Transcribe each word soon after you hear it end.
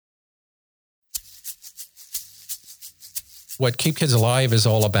what Keep Kids Alive is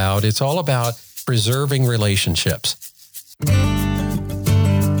all about. It's all about preserving relationships.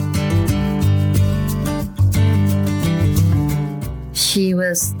 She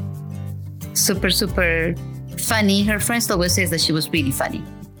was super, super funny. Her friends always say that she was really funny.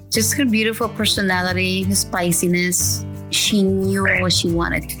 Just her beautiful personality, her spiciness. She knew what she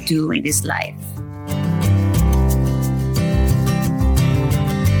wanted to do in this life.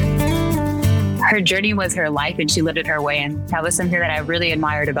 Her journey was her life and she lived it her way. And that was something that I really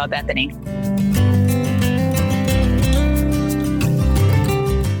admired about Bethany.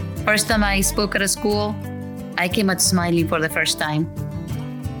 First time I spoke at a school, I came out smiling for the first time.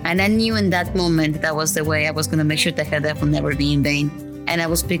 And I knew in that moment that was the way I was going to make sure that her death will never be in vain. And I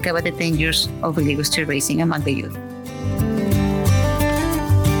will speak about the dangers of illegal street racing among the youth.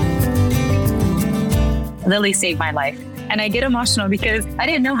 Lily saved my life. And I get emotional because I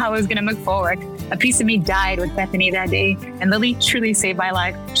didn't know how I was going to move forward. A piece of me died with Bethany that day, and Lily truly saved my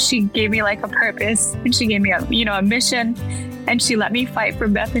life. She gave me like a purpose, and she gave me a mission, and she let me fight for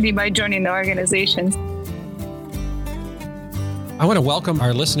Bethany by joining the organization. I want to welcome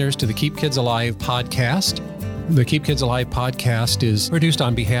our listeners to the Keep Kids Alive podcast. The Keep Kids Alive podcast is produced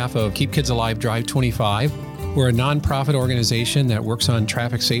on behalf of Keep Kids Alive Drive 25. We're a nonprofit organization that works on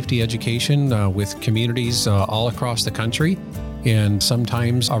traffic safety education with communities all across the country and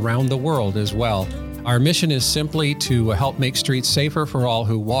sometimes around the world as well. Our mission is simply to help make streets safer for all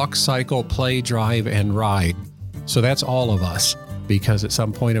who walk, cycle, play, drive, and ride. So that's all of us, because at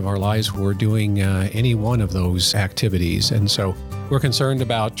some point of our lives, we're doing any one of those activities. And so we're concerned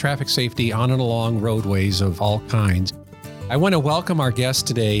about traffic safety on and along roadways of all kinds. I want to welcome our guests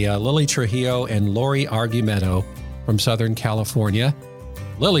today, Lily Trujillo and Lori Argumedo from Southern California.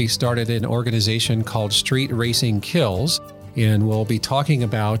 Lily started an organization called Street Racing Kills, and we'll be talking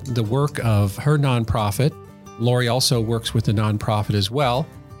about the work of her nonprofit. Lori also works with the nonprofit as well.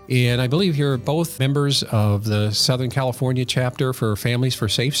 And I believe you're both members of the Southern California chapter for Families for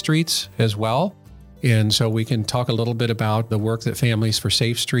Safe Streets as well. And so we can talk a little bit about the work that Families for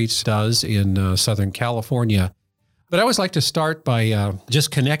Safe Streets does in Southern California. But I always like to start by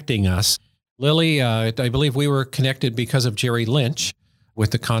just connecting us. Lily, I believe we were connected because of Jerry Lynch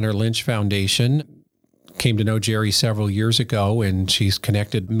with the Connor Lynch Foundation. Came to know Jerry several years ago, and she's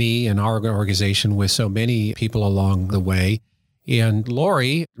connected me and our organization with so many people along the way. And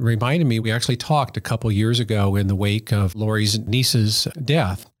Lori reminded me, we actually talked a couple years ago in the wake of Lori's niece's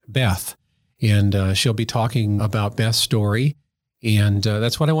death, Beth. And she'll be talking about Beth's story. And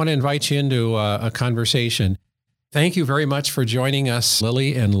that's what I want to invite you into a conversation. Thank you very much for joining us,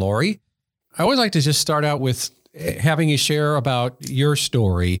 Lily and Lori. I always like to just start out with having you share about your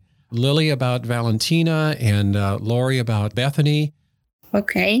story. Lily about Valentina and Lori about Bethany.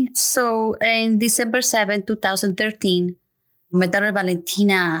 Okay. So in December 7th, 2013, my daughter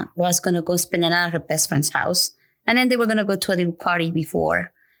Valentina was going to go spend the night at her best friend's house. And then they were going to go to a little party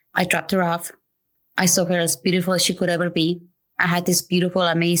before. I dropped her off. I saw her as beautiful as she could ever be. I had this beautiful,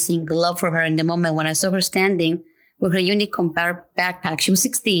 amazing love for her in the moment when I saw her standing with her unicorn backpack. She was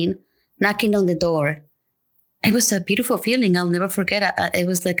 16, knocking on the door. It was a beautiful feeling. I'll never forget it. It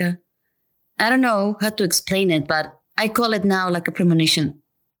was like I don't know how to explain it, but I call it now like a premonition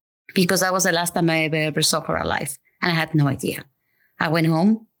because that was the last time I ever saw her alive. And I had no idea. I went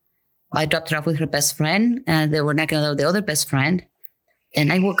home. I dropped her off with her best friend, and they were knocking on the other best friend.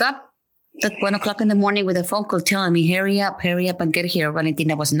 And I woke up at 1 o'clock in the morning with a phone call telling me, hurry up and get here.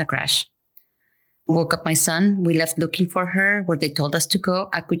 Valentina was in the crash. Woke up my son. We left looking for her where they told us to go.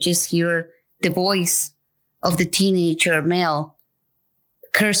 I could just hear the voice of the teenager male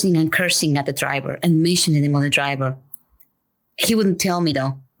cursing at the driver and mentioning him on the driver. He wouldn't tell me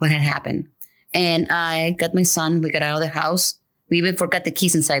though what had happened. And I got my son. We got out of the house. We even forgot the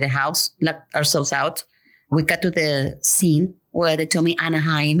keys inside the house, locked ourselves out. We got to the scene where they told me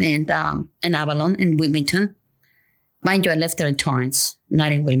Anaheim and Avalon and Wilmington. Mind you, I left her in Torrance,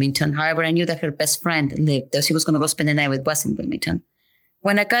 not in Wilmington. However, I knew that her best friend lived there. She was going to go spend the night with us in Wilmington.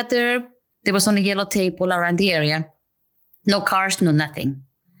 When I got there, there was only yellow tape all around the area. No cars, no nothing.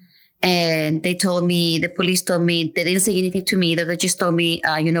 And they told me, the police told me, they didn't say anything to me. They just told me,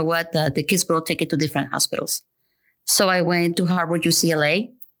 you know what, the kids will take it to different hospitals. So I went to Harvard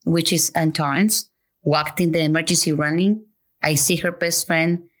UCLA, which is in Torrance, walked in the emergency running. I see her best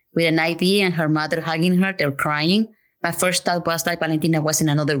friend with an IV and her mother hugging her. They're crying. My first thought was like Valentina was in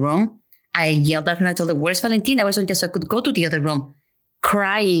another room. I yelled at her. I told her, where's Valentina? I was just so I could go to the other room.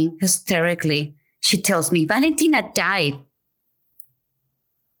 Crying hysterically. She tells me, Valentina died.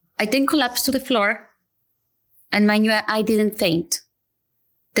 I then collapsed to the floor. And mind you, I didn't faint.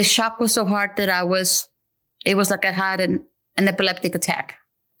 The shock was so hard that it was like I had an an epileptic attack.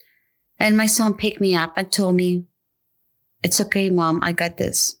 And my son picked me up and told me, "It's okay, Mom, I got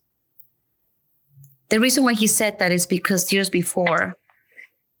this." The reason why he said that is because years before,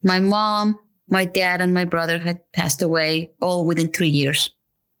 my mom, my dad, and my brother had passed away all within 3 years.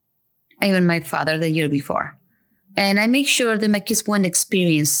 Even my father the year before. And I make sure that my kids wouldn't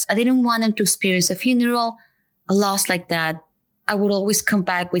experience. I didn't want them to experience a funeral, a loss like that. I would always come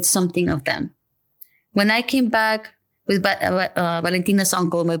back with something of them. When I came back with Valentina's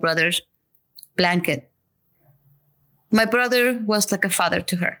uncle, my brother's blanket, my brother was like a father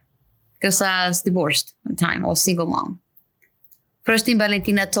to her because I was divorced at the time. I was single mom. First thing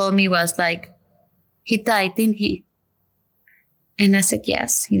Valentina told me was like, "He died, didn't he?" And I said,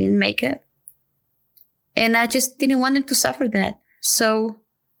 "Yes, he didn't make it." And I just didn't want him to suffer that. So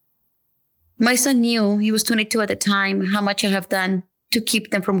my son knew, he was 22 at the time, how much I have done to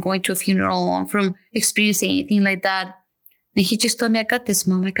keep them from going to a funeral or from experiencing anything like that. And he just told me, "I got this,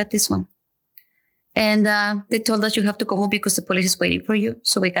 Mom. I got this one." And they told us, "You have to go home because the police is waiting for you."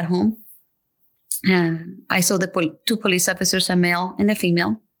 So we got home. I saw the two police officers, a male and a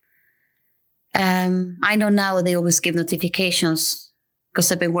female. I know now they always give notifications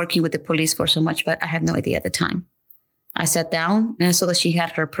because I've been working with the police for so much, but I had no idea at the time. I sat down and I saw that she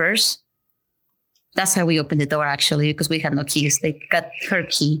had her purse. That's how we opened the door, actually, because we had no keys. They got her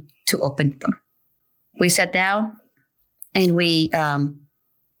key to open them. We sat down and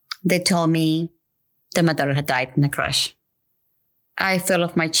they told me that my daughter had died in a crash. I fell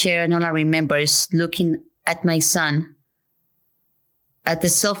off my chair and all I remember is looking at my son, at the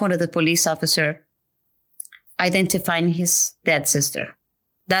cell phone of the police officer, identifying his dead sister.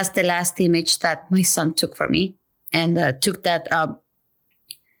 That's the last image that my son took for me. And took that,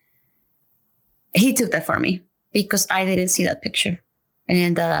 he took that for me because I didn't see that picture.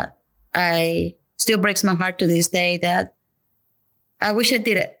 And I still breaks my heart to this day that I wish I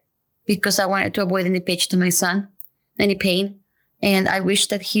did it because I wanted to avoid any pain to my son, any pain. And I wish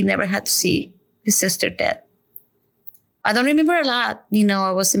that he never had to see his sister dead. I don't remember a lot.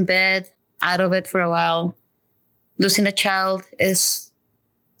 I was in bed, out of it for a while. Losing a child is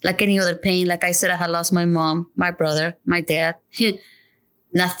like any other pain. Like I said, I had lost my mom, my brother, my dad.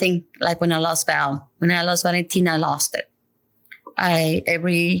 Nothing like when I lost Val. When I lost Valentina, I lost it.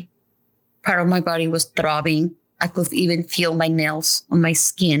 Every part of my body was throbbing. I could even feel my nails on my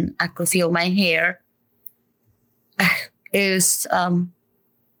skin. I could feel my hair. It was,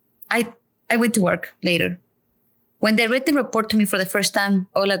 I went to work later. When they read the report to me for the first time,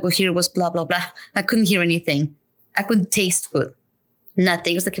 all I could hear was blah, blah, blah. I couldn't hear anything. I couldn't taste food.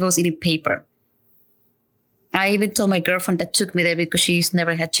 Nothing. It was like if I was eating paper. I even told my girlfriend that took me there because she's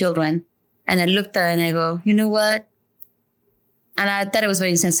never had children. And I looked at her and I go, "You know what?" And I thought it was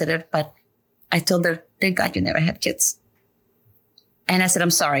very insensitive, but I told her, "Thank God you never had kids." And I said,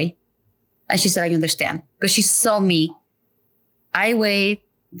 "I'm sorry." And she said, "I understand." Because she saw me. I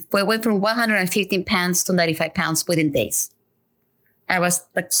went from 115 pounds to 95 pounds within days. I was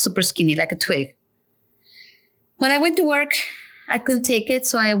like super skinny, like a twig. When I went to work, I couldn't take it.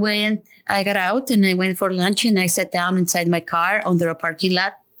 So I got out and I went for lunch and I sat down inside my car under a parking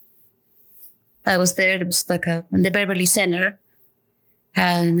lot. I was there. It was like in the Beverly Center,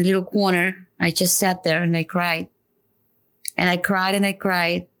 in a little corner. I just sat there and I cried. And I cried and I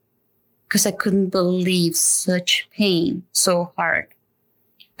cried because I couldn't believe such pain so hard.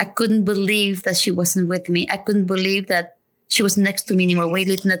 I couldn't believe that she wasn't with me. I couldn't believe that she was next to me anymore. We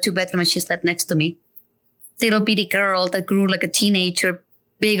lived in a 2-bedroom and she slept next to me. Little bitty girl that grew like a teenager,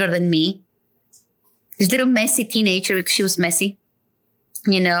 bigger than me. This little messy teenager because she was messy.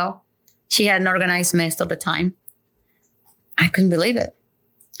 She had an organized mess all the time. I couldn't believe it.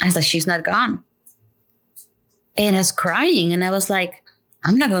 I was like, she's not gone. And I was crying and I was like,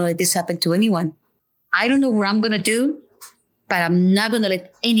 I'm not going to let this happen to anyone. I don't know what I'm going to do, but I'm not going to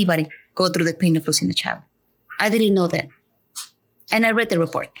let anybody go through the pain of losing a child. I didn't know that. And I read the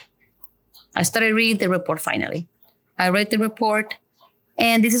report. I started reading the report finally. I read the report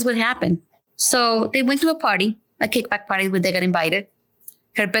and this is what happened. So they went to a party, a kickback party where they got invited.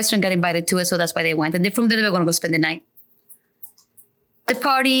 Her best friend got invited to it, so that's why they went. And from there, they were going to go spend the night. The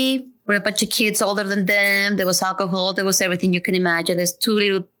party were a bunch of kids older than them. There was alcohol. There was everything you can imagine. There's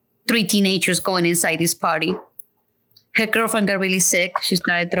 3 teenagers going inside this party. Her girlfriend got really sick. She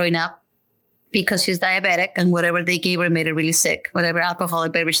started throwing up because she's diabetic and whatever they gave her made her really sick, whatever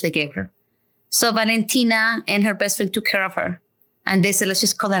alcoholic beverage they gave her. So Valentina and her best friend took care of her. And they said, let's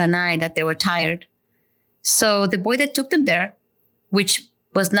just call it a night, that they were tired. So the boy that took them there, which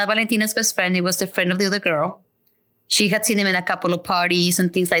was not Valentina's best friend, it was the friend of the other girl. She had seen him in a couple of parties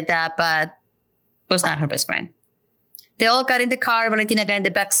and things like that, but was not her best friend. They all got in the car. Valentina got in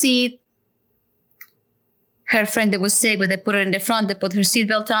the back seat. Her friend that was sick, when they put her in the front, they put her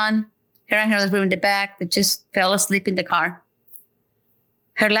seatbelt on. Her and her husband were in the back. They just fell asleep in the car.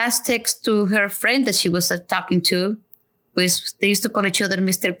 Her last text to her friend that she was talking to was, they used to call each other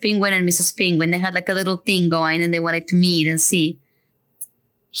Mr. Penguin and Mrs. Penguin. They had like a little thing going and they wanted to meet and see.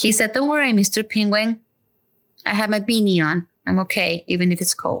 He said, don't worry, Mr. Penguin. I have my beanie on. I'm okay, even if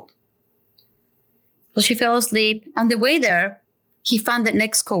it's cold. So she fell asleep. On the way there, he found the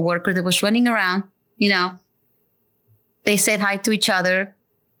next coworker that was running around. You know, they said hi to each other.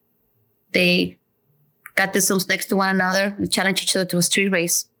 They got themselves next to one another and challenged each other to a street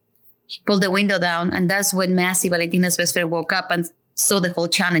race. He pulled the window down, and that's when Massey, Valentina's best friend, woke up and saw the whole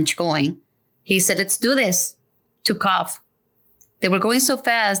challenge going. He said, let's do this. Took off. They were going so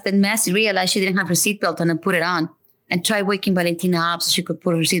fast that Massey realized she didn't have her seatbelt on and put it on, and tried waking Valentina up so she could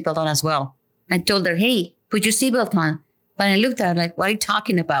put her seatbelt on as well. And told her, hey, put your seatbelt on. But I looked at her like, what are you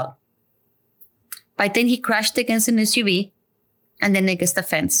talking about? By then, he crashed against an SUV and then against a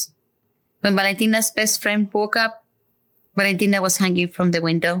fence. When Valentina's best friend woke up, Valentina was hanging from the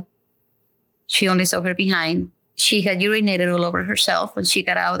window. She only saw her behind. She had urinated all over herself when she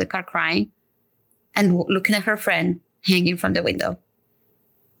got out of the car crying and looking at her friend hanging from the window.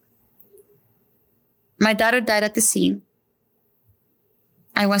 My daughter died at the scene.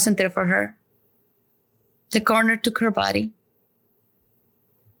 I wasn't there for her. The coroner took her body.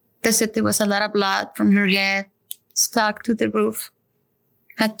 They said there was a lot of blood from her head stuck to the roof.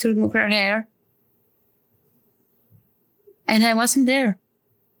 Had to remove her hair. And I wasn't there.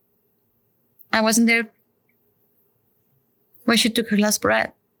 I wasn't there when she took her last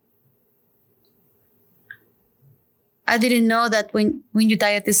breath. I didn't know that when you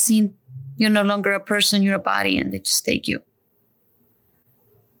die at the scene, you're no longer a person, you're a body, and they just take you.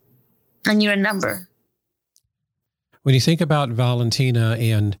 And you're a number. When you think about Valentina,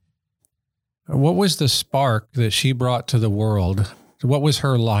 and what was the spark that she brought to the world? What was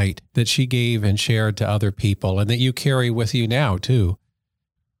her light that she gave and shared to other people and that you carry with you now too?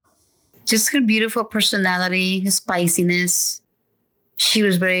 Just her beautiful personality, her spiciness. She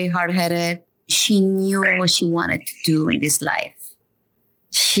was very hard-headed. She knew what she wanted to do in this life.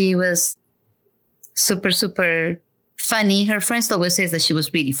 She was super, super funny. Her friends always say that she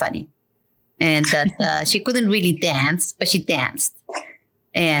was really funny. And that she couldn't really dance, but she danced.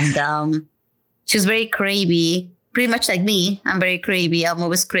 And she was very cravey, pretty much like me. I'm very cravey. I'm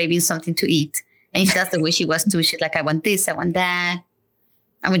always craving something to eat. And that's the way she was too. She's like, I want this, I want that.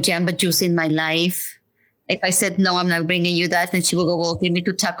 I'm a Jamba Juice in my life. If I said, no, I'm not bringing you that, then she will go, well, give me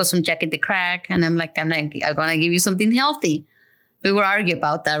 2 tacos from Jack in the Crack. And I'm like, I'm going to give you something healthy. We were arguing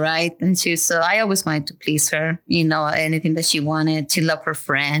about that, right? And so I always wanted to please her, you know, anything that she wanted. She loved her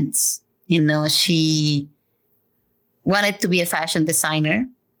friends. You know, she wanted to be a fashion designer.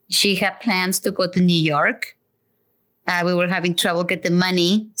 She had plans to go to New York. We were having trouble get the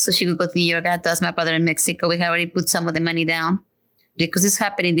money so she could go to New York. I had to ask my brother in Mexico. We had already put some of the money down because this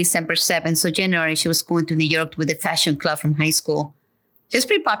happened in December 7th. So January, she was going to New York with the fashion club from high school. She was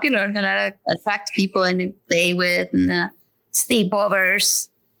pretty popular and attract people and play with and sleepovers.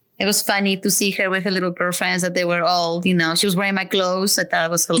 It was funny to see her with her little girlfriends that they were all, you know, she was wearing my clothes. I thought it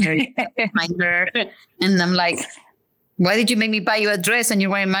was hilarious. And I'm like, why did you make me buy you a dress and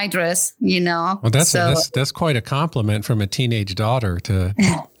you're wearing my dress? You know? Well, that's quite a compliment from a teenage daughter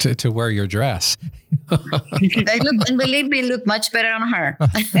to wear your dress. And believe me, look much better on her.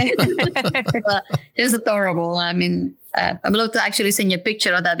 It was adorable. I mean, I'd love to actually send you a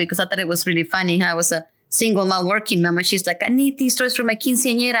picture of that because I thought it was really funny. I was a single mom working mom and she's like, I need these dresses for my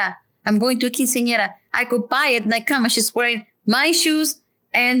quinceañera. I'm going to a quinceañera. I could buy it and I come and she's wearing my shoes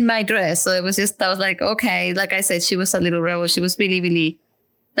and my dress. So it was just, I was like, okay. Like I said, she was a little rebel. She was really, really,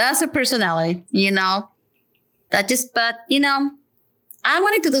 that's her personality, you know. But, you know, I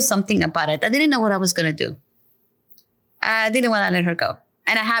wanted to do something about it. I didn't know what I was going to do. I didn't want to let her go.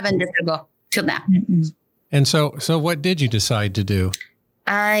 And I haven't let her go till now. Mm-hmm. And so what did you decide to do?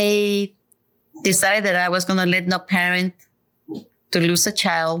 I decided that I was going to let no parent to lose a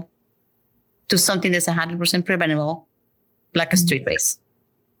child to something that's 100% preventable, like a street race.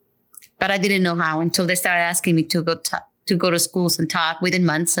 But I didn't know how until they started asking me to go to schools and talk. Within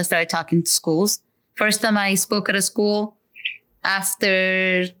months, I started talking to schools. First time I spoke at a school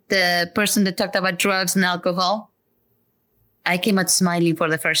after the person that talked about drugs and alcohol, I came out smiling for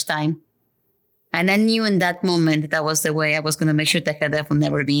the first time. And I knew in that moment that was the way I was going to make sure that her death will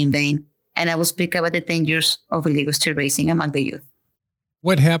never be in vain. And I will speak about the dangers of illegal street racing among the youth.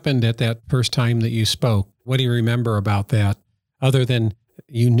 What happened at that first time that you spoke? What do you remember about that, other than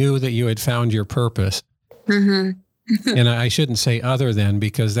you knew that you had found your purpose? Mm-hmm. And I shouldn't say other than,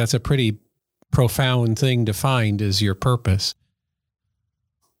 because that's a pretty profound thing to find, is your purpose.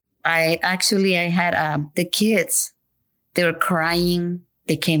 I had the kids. They were crying.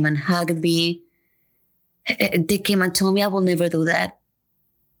 They came and hugged me. They came and told me, I will never do that.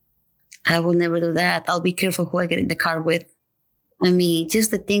 I will never do that. I'll be careful who I get in the car with. I mean, just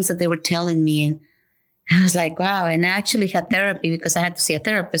the things that they were telling me. And I was like, wow. And I actually had therapy because I had to see a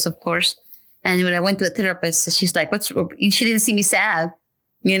therapist, of course. And when I went to a therapist, she's like, what's wrong? She didn't see me sad,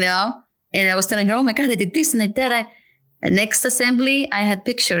 And I was telling her, oh my God, I did this and I did that. The next assembly, I had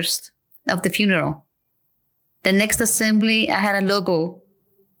pictures of the funeral. The next assembly, I had a logo.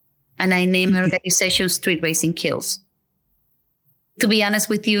 And I named my organization Street Racing Kills. To be honest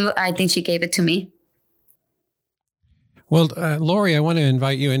with you, I think she gave it to me. Well, Lori, I want to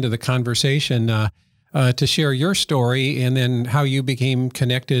invite you into the conversation to share your story and then how you became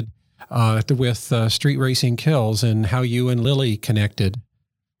connected with Street Racing Kills and how you and Lily connected.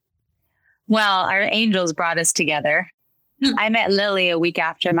 Well, our angels brought us together. I met Lily a week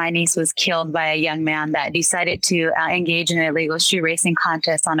after my niece was killed by a young man that decided to engage in an illegal street racing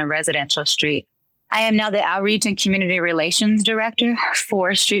contest on a residential street. I am now the Outreach and Community Relations Director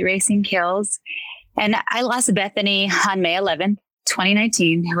for Street Racing Kills. And I lost Bethany on May 11th,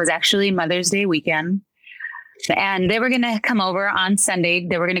 2019. It was actually Mother's Day weekend. And they were going to come over on Sunday.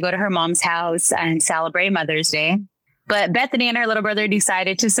 They were going to go to her mom's house and celebrate Mother's Day. But Bethany and her little brother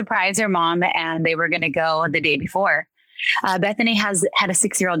decided to surprise her mom, and they were going to go the day before. Bethany had a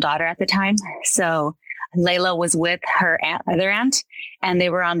 6-year-old daughter at the time. So Layla was with her other aunt, and they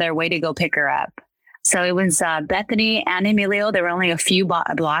were on their way to go pick her up. So it was Bethany and Emilio. They were only a few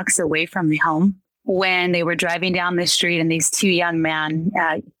blocks away from the home when they were driving down the street, and these two young men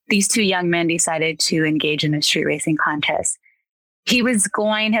decided to engage in a street racing contest. He was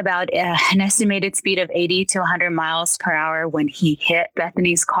going about an estimated speed of 80 to 100 miles per hour when he hit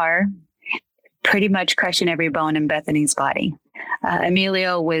Bethany's car, pretty much crushing every bone in Bethany's body.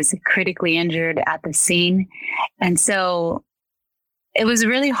 Emilio was critically injured at the scene. And so it was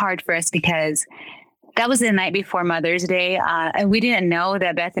really hard for us because that was the night before Mother's Day. And we didn't know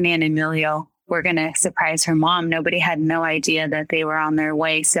that Bethany and Emilio were going to surprise her mom. Nobody had no idea that they were on their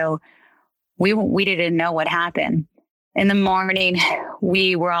way. So we didn't know what happened. In the morning,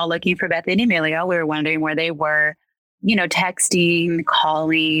 we were all looking for Bethany and Emilio. We were wondering where they were, texting,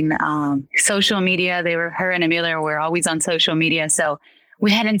 calling, social media. Her and Emilio were always on social media. So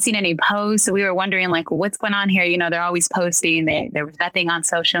we hadn't seen any posts. So we were wondering, what's going on here? They're always posting. There was nothing on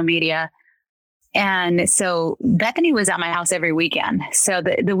social media. And so Bethany was at my house every weekend. So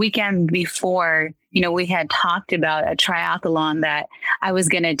the weekend before, we had talked about a triathlon that I was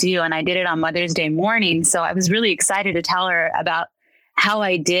going to do, and I did it on Mother's Day morning. So I was really excited to tell her about how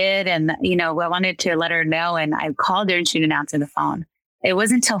I did. And, I wanted to let her know. And I called her and she didn't answer the phone. It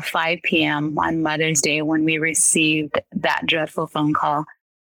wasn't until 5 p.m. on Mother's Day when we received that dreadful phone call.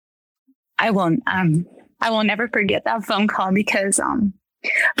 I will never forget that phone call because,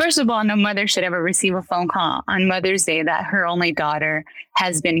 first of all, no mother should ever receive a phone call on Mother's Day that her only daughter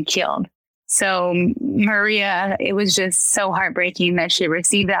has been killed. So Maria, it was just so heartbreaking that she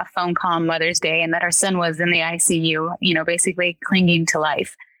received that phone call on Mother's Day and that her son was in the ICU, basically clinging to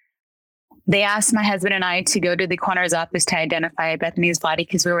life. They asked my husband and I to go to the coroner's office to identify Bethany's body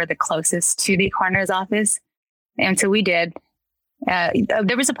because we were the closest to the coroner's office. And so we did.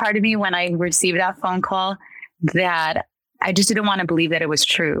 There was a part of me when I received that phone call that I just didn't want to believe that it was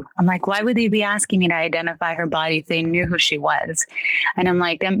true. I'm like, why would they be asking me to identify her body if they knew who she was? And I'm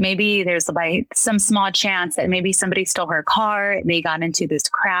like, then maybe there's some small chance that maybe somebody stole her car. They got into this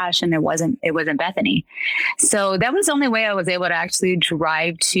crash and it wasn't Bethany. So that was the only way I was able to actually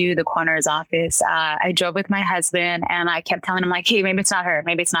drive to the coroner's office. I drove with my husband and I kept telling him like, hey, maybe it's not her.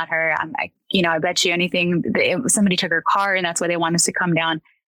 Maybe it's not her. I bet you anything. Somebody took her car and that's why they want us to come down.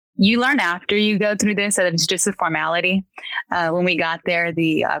 You learn after you go through this that it's just a formality. When we got there,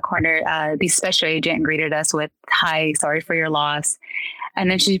 the special agent greeted us with, "Hi, sorry for your loss."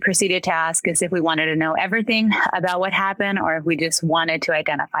 And then she proceeded to ask us if we wanted to know everything about what happened or if we just wanted to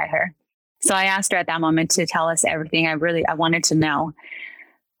identify her. So I asked her at that moment to tell us everything. I wanted to know.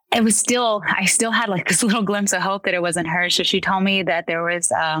 I still had like this little glimpse of hope that it wasn't her. So she told me that there was,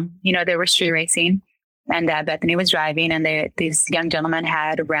 there was street racing. And Bethany was driving and these young gentlemen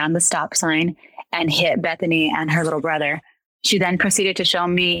had ran the stop sign and hit Bethany and her little brother. She then proceeded to show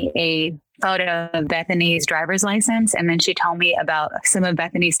me a photo of Bethany's driver's license. And then she told me about some of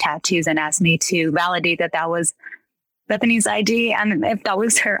Bethany's tattoos and asked me to validate that was Bethany's ID and if that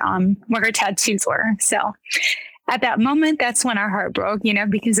was her, where her tattoos were. So at that moment, that's when our heart broke,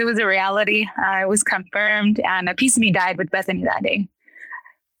 because it was a reality. It was confirmed, and a piece of me died with Bethany that day.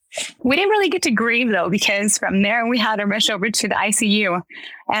 We didn't really get to grieve, though, because from there we had to rush over to the ICU.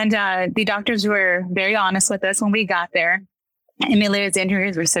 And the doctors were very honest with us when we got there. Emilio's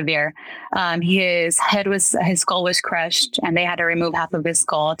injuries were severe. His skull was crushed, and they had to remove half of his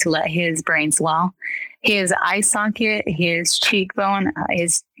skull to let his brain swell. His eye socket, his cheekbone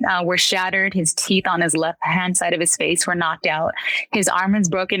were shattered. His teeth on his left hand side of his face were knocked out. His arm was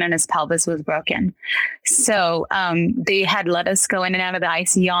broken and his pelvis was broken. So they had let us go in and out of the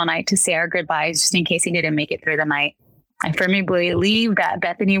ICU all night to say our goodbyes, just in case he didn't make it through the night. I firmly believe that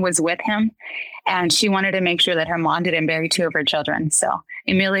Bethany was with him, and she wanted to make sure that her mom didn't bury two of her children. So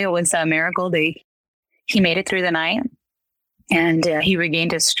Emilio was a miracle. He made it through the night, and he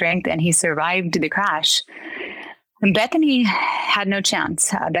regained his strength, and he survived the crash. And Bethany had no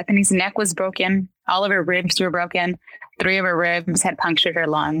chance. Bethany's neck was broken. All of her ribs were broken. 3 of her ribs had punctured her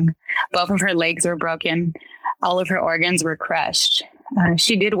lung. Both of her legs were broken. All of her organs were crushed.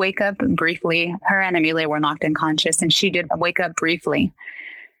 She did wake up briefly. Her and Emilio were knocked unconscious, and she did wake up briefly.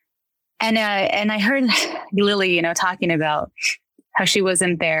 And I heard Lily, talking about how she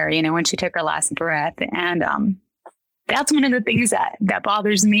wasn't there, when she took her last breath. And that's one of the things that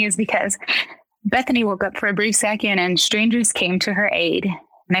bothers me, is because Bethany woke up for a brief second and strangers came to her aid.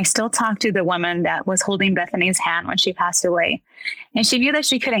 And I still talk to the woman that was holding Bethany's hand when she passed away. And she knew that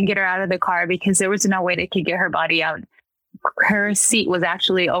she couldn't get her out of the car because there was no way they could get her body out. Her seat was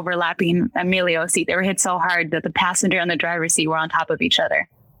actually overlapping Emilio's seat. They were hit so hard that the passenger and the driver's seat were on top of each other.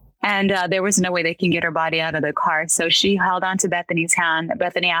 And there was no way they can get her body out of the car. So she held on to Bethany's hand.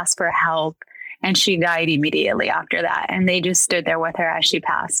 Bethany asked for help, and she died immediately after that. And they just stood there with her as she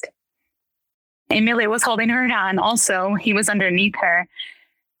passed. Emilio was holding her hand also. He was underneath her.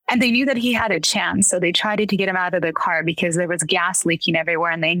 And they knew that he had a chance. So they tried to get him out of the car because there was gas leaking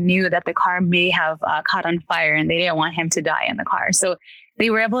everywhere. And they knew that the car may have caught on fire, and they didn't want him to die in the car. So they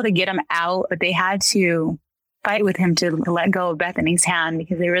were able to get him out, but they had to fight with him to let go of Bethany's hand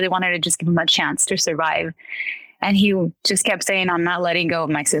because they really wanted to just give him a chance to survive. And he just kept saying, "I'm not letting go of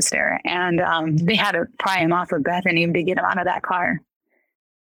my sister." And they had to pry him off of Bethany to get him out of that car.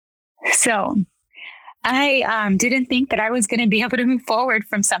 So I didn't think that I was going to be able to move forward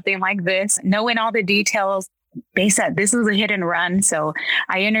from something like this, knowing all the details. They said this was a hit and run. So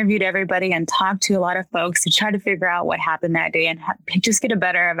I interviewed everybody and talked to a lot of folks to try to figure out what happened that day and just get a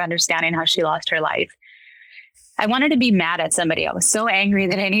better understanding how she lost her life. I wanted to be mad at somebody. I was so angry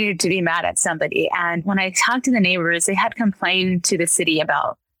that I needed to be mad at somebody. And when I talked to the neighbors, they had complained to the city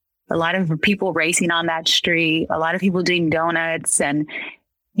about a lot of people racing on that street, a lot of people doing donuts and,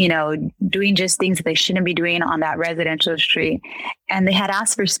 doing just things that they shouldn't be doing on that residential street. And they had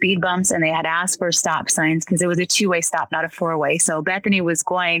asked for speed bumps, and they had asked for stop signs because it was a 2-way stop, not a 4-way. So Bethany was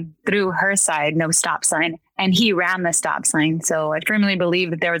going through her side, no stop sign, and he ran the stop sign. So I firmly believe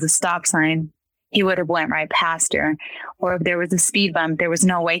that there was a stop sign, he would have went right past her. Or if there was a speed bump, there was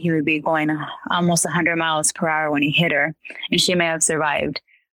no way he would be going almost 100 miles per hour when he hit her, and she may have survived.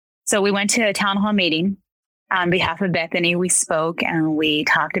 So we went to a town hall meeting on behalf of Bethany. We spoke and we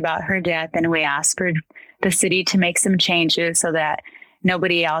talked about her death, and we asked for the city to make some changes so that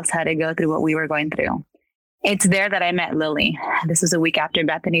nobody else had to go through what we were going through. It's there that I met Lily. This was a week after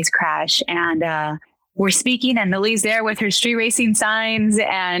Bethany's crash, and we're speaking, and Lily's there with her street racing signs,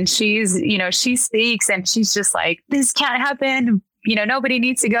 and she speaks, and she's just like, "This can't happen. Nobody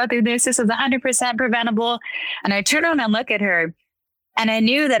needs to go through this. This is 100% preventable." And I turn around and look at her, and I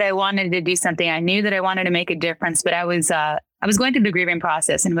knew that I wanted to do something. I knew that I wanted to make a difference, but I was going through the grieving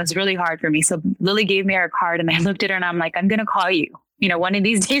process, and it was really hard for me. So Lily gave me her card, and I looked at her, and I'm like, "I'm going to call you. One of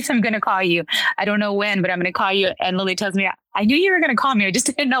these days I'm going to call you. I don't know when, but I'm going to call you." And Lily tells me, "I knew you were going to call me. I just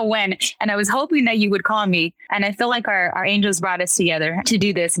didn't know when. And I was hoping that you would call me." And I feel like our angels brought us together to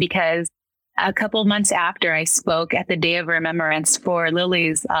do this, because a couple months after I spoke at the Day of Remembrance for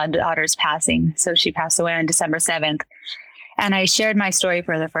Lily's daughter's passing. So she passed away on December 7th. And I shared my story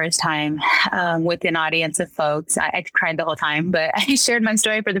for the first time with an audience of folks. I cried the whole time, but I shared my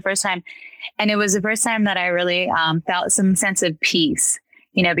story for the first time. And it was the first time that I really felt some sense of peace,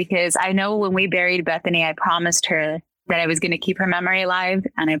 because I know when we buried Bethany, I promised her that I was going to keep her memory alive.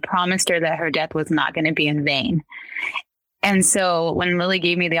 And I promised her that her death was not going to be in vain. And so when Lily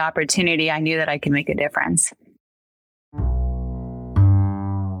gave me the opportunity, I knew that I could make a difference.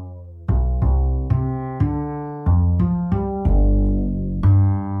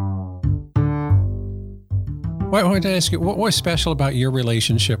 Well, I wanted to ask you, what was special about your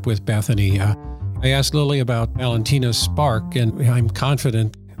relationship with Bethany? I asked Lily about Valentina's spark, and I'm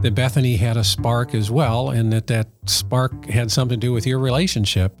confident that Bethany had a spark as well, and that spark had something to do with your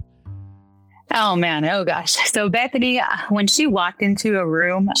relationship. Oh, man. Oh, gosh. So Bethany, when she walked into a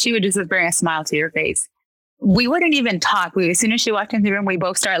room, she would just bring a smile to your face. We wouldn't even talk. As soon as she walked into the room, we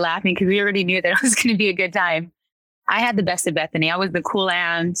both started laughing because we already knew that it was going to be a good time. I had the best of Bethany. I was the cool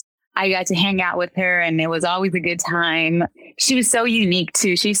aunt. I got to hang out with her, and it was always a good time. She was so unique,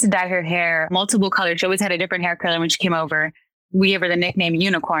 too. She used to dye her hair multiple colors. She always had a different hair color when she came over. We gave her the nickname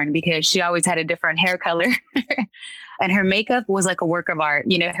Unicorn because she always had a different hair color. And her makeup was like a work of art.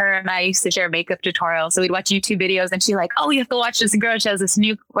 You know, her and I used to share makeup tutorials. So we'd watch YouTube videos and she's like, oh, you have to watch this girl. She has this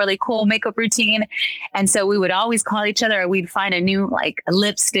new really cool makeup routine. And so we would always call each other. We'd find a new like a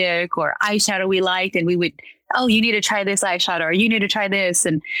lipstick or eyeshadow we liked. And we would, oh, you need to try this eyeshadow or you need to try this.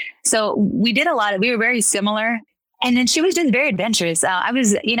 And so we did we were very similar. And then she was just very adventurous.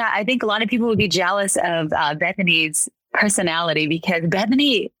 I think a lot of people would be jealous of Bethany's personality because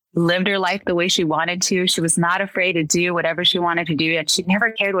Bethany lived her life the way she wanted to. She was not afraid to do whatever she wanted to do. And she never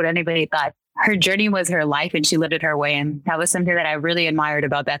cared what anybody thought. Her journey was her life and she lived it her way. And that was something that I really admired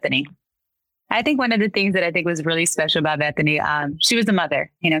about Bethany. I think one of the things that I think was really special about Bethany, she was a mother.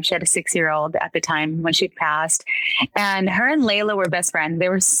 You know, she had a 6-year-old at the time when she passed. And her and Layla were best friends. They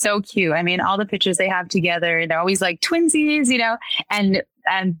were so cute. I mean, all the pictures they have together, they're always like twinsies, you know, and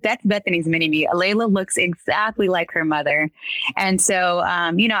that's Bethany's mini-me. Layla looks exactly like her mother. And so,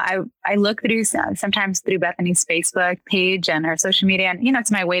 I look through sometimes through Bethany's Facebook page and her social media, and, you know, it's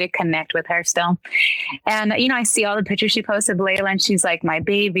my way to connect with her still. And, you know, I see all the pictures she posts of Layla and she's like my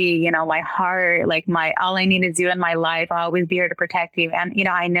baby, you know, my heart, like all I need is you in my life. I'll always be here to protect you. And, you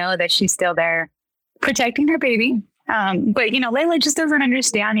know, I know that she's still there protecting her baby. But, you know, Layla just doesn't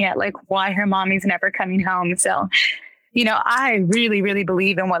understand yet, like why her mommy's never coming home. So, you know, I really, really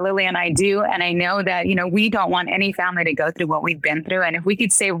believe in what Lily and I do. And I know that, you know, we don't want any family to go through what we've been through. And if we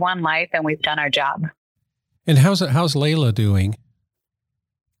could save one life, then we've done our job. And how's Layla doing?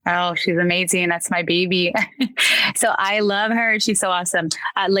 Oh, she's amazing. That's my baby. So I love her. She's so awesome.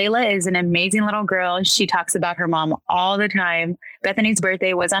 Layla is an amazing little girl. She talks about her mom all the time. Bethany's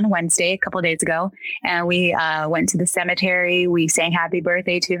birthday was on Wednesday, a couple of days ago. And we went to the cemetery. We sang happy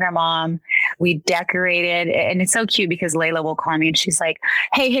birthday to her mom. We decorated. And it's so cute because Layla will call me and she's like,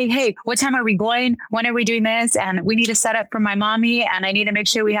 hey, what time are we going? When are we doing this? And we need to set up for my mommy. And I need to make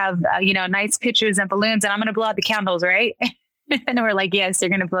sure we have, nice pictures and balloons. And I'm going to blow out the candles, right? And we're like, yes, you're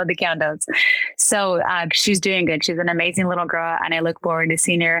going to blow the candles. So she's doing good. She's an amazing little girl. And I look forward to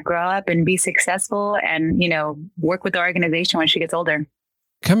seeing her grow up and be successful and, you know, work with the organization when she gets older.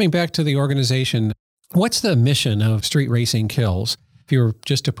 Coming back to the organization, what's the mission of Street Racing Kills? If you were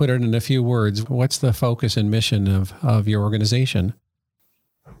just to put it in a few words, what's the focus and mission of your organization?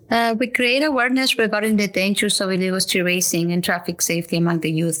 We create awareness regarding the dangers of illegal street racing and traffic safety among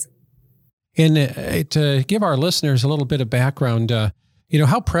the youth. And to give our listeners a little bit of background,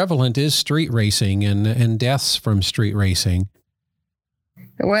 how prevalent is street racing and deaths from street racing?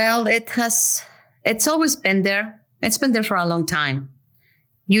 Well, it's always been there. It's been there for a long time.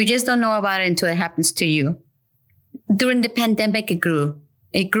 You just don't know about it until it happens to you. During the pandemic, it grew.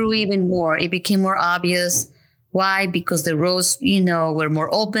 It grew even more. It became more obvious. Why? Because the roads, were more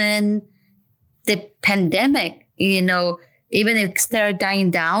open. The pandemic, even if it started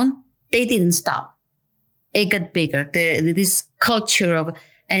dying down, they didn't stop. It got bigger. This culture of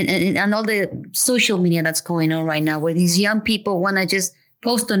and all the social media that's going on right now, where these young people want to just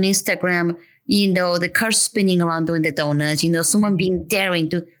post on Instagram, the car spinning around doing the donuts, someone being daring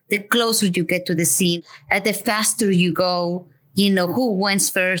to. The closer you get to the scene, the faster you go. Who wins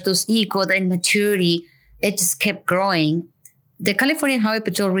first? Those ego, the immaturity, it just kept growing. The California Highway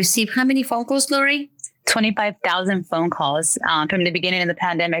Patrol received how many phone calls, Lori? 25,000 phone calls from the beginning of the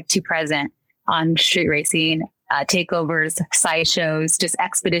pandemic to present on street racing, takeovers, sideshows, just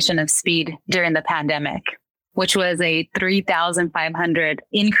expedition of speed during the pandemic, which was a 3,500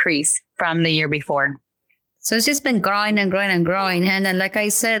 increase from the year before. So it's just been growing and growing and growing. And then, like I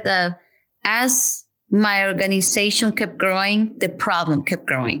said, as my organization kept growing, the problem kept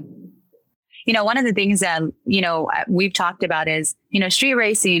growing. One of the things that, we've talked about is, street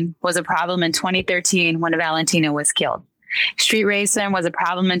racing was a problem in 2013 when Valentina was killed. Street racing was a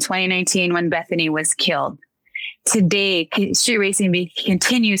problem in 2019 when Bethany was killed. Today, street racing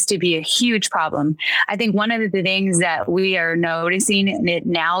continues to be a huge problem. I think one of the things that we are noticing it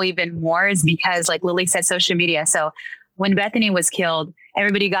now even more is because, like Lily said, social media. So when Bethany was killed,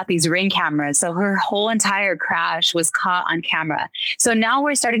 everybody got these Ring cameras. So her whole entire crash was caught on camera. So now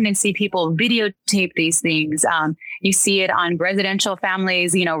we're starting to see people videotape these things. You see it on residential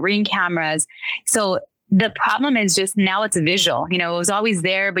families, Ring cameras. So The problem is just now it's visual. You know, it was always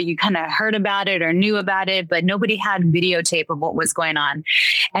there, but you kind of heard about it or knew about it, but nobody had videotape of what was going on.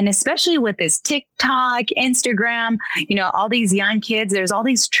 And especially with this TikTok, Instagram, you know, all these young kids, there's all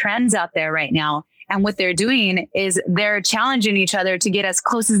these trends out there right now. And what they're doing is they're challenging each other to get as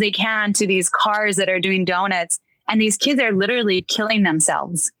close as they can to these cars that are doing donuts. And these kids are literally killing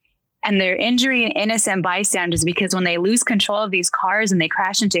themselves. And they're injuring innocent bystanders because when they lose control of these cars and they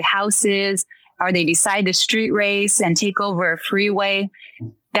crash into houses, or they decide to street race and take over a freeway,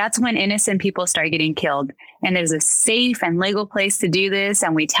 that's when innocent people start getting killed. And there's a safe and legal place to do this.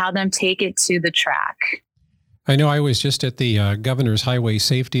 And we tell them, take it to the track. I know I was just at the Governor's Highway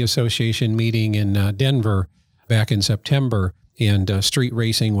Safety Association meeting in Denver back in September. And street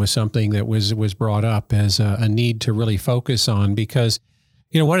racing was something that was brought up as a need to really focus on because,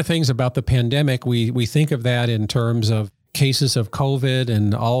 you know, one of the things about the pandemic, we think of that in terms of cases of COVID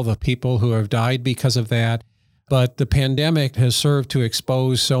and all the people who have died because of that. But the pandemic has served to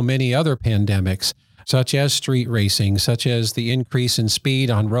expose so many other pandemics, such as street racing, such as the increase in speed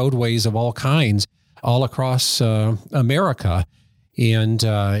on roadways of all kinds all across America. And,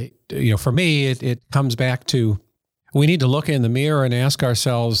 you know, for me, it comes back to we need to look in the mirror and ask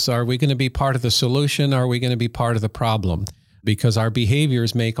ourselves, are we going to be part of the solution? Are we going to be part of the problem? Because our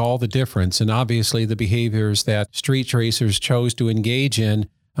behaviors make all the difference. And obviously the behaviors that street racers chose to engage in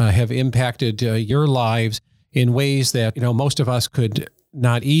have impacted your lives in ways that, you know, most of us could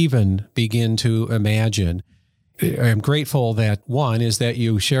not even begin to imagine. I'm grateful that one is that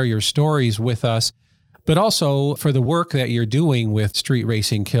you share your stories with us, but also for the work that you're doing with Street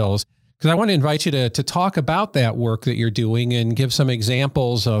Racing Kills. Because I want to invite you to talk about that work that you're doing and give some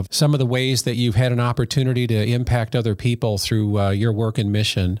examples of some of the ways that you've had an opportunity to impact other people through your work and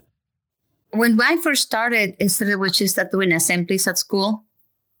mission. When I first started, instead of just doing assemblies at school,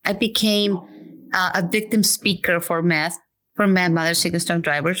 I became a victim speaker for meth mothers, single-stroke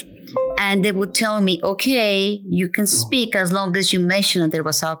drivers. And they would tell me, okay, you can speak as long as you mention that there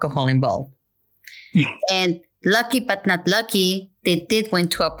was alcohol involved. And lucky but not lucky, they did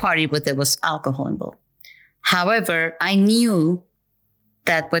went to a party where there was alcohol involved. However, I knew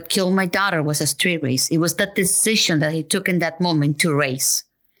that what killed my daughter was a street race. It was that decision that he took in that moment to race.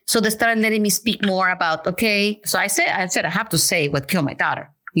 So they started letting me speak more about, okay. So I said, I have to say what killed my daughter,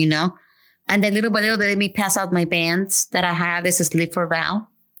 you know? And then little by little, they let me pass out my bands that I have. This is Live for Val.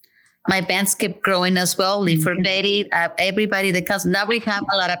 My bands kept growing as well. Live for Betty, everybody that comes. Now we have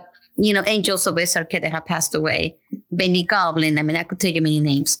a lot of, you know, angels of SRK that have passed away. Benny Goblin. I mean, I could tell you many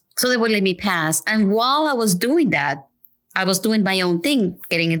names. So they would let me pass. And while I was doing that, I was doing my own thing,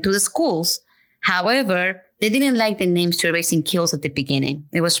 getting into the schools. However, they didn't like the name Street Racing Kills at the beginning.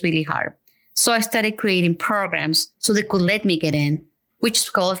 It was really hard. So I started creating programs so they could let me get in, which is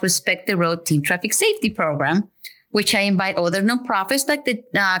called Respect the Road Teen Traffic Safety Program, which I invite other nonprofits like the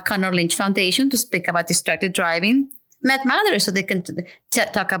Connor Lynch Foundation to speak about distracted driving, Meth Mothers, so they can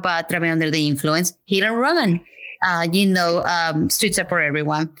talk about driving under the influence, hit and run, streets are for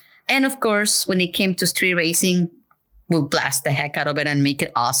everyone. And of course, when it came to street racing, we'll blast the heck out of it and make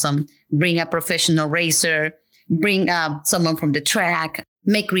it awesome. Bring a professional racer, bring someone from the track,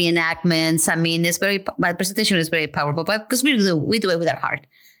 make reenactments. I mean, my presentation is very powerful, but because we do it with our heart.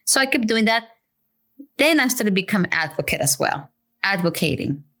 So I kept doing that. Then I started to become an advocate as well,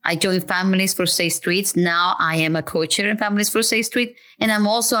 advocating. I joined Families for Safe Streets. Now I am a co-chair in Families for Safe Street, and I'm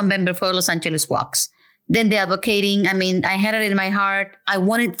also a member for Los Angeles Walks. Then the advocating, I mean, I had it in my heart.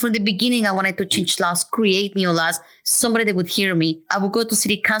 From the beginning, I wanted to change laws, create new laws, somebody that would hear me. I would go to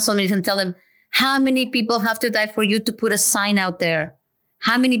city council meetings and tell them, how many people have to die for you to put a sign out there?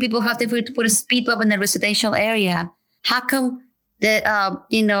 How many people have to put a speed bump in a residential area? How come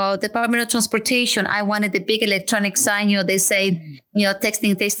the Department of Transportation, I wanted the big electronic sign, they say,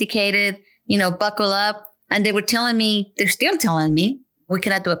 texting authenticated, buckle up. And they were telling me, they're still telling me, we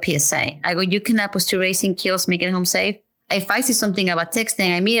cannot do a PSA. I go, you cannot put Street Racing Kills, make it home safe. If I see something about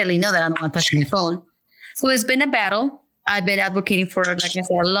texting, I immediately know that I'm not touching my phone. So it's been a battle. I've been advocating for, like I said,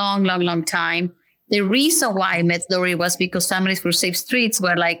 a long, long, long time. The reason why I met Lori was because Families for Safe Streets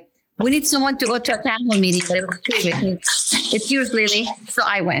were like, we need someone to go to a town hall meeting. But it's yours, Lily. So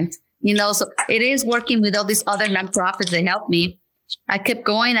I went, so it is working with all these other nonprofits that helped me. I kept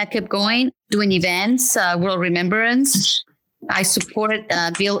going, doing events, World Remembrance. I supported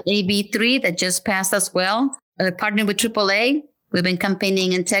Bill AB3 that just passed as well. Partnered with AAA. We've been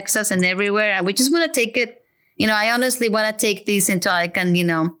campaigning in Texas and everywhere. We just want to take it. I honestly want to take this until I can,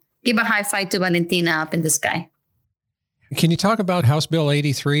 give a high five to Valentina up in the sky. Can you talk about House Bill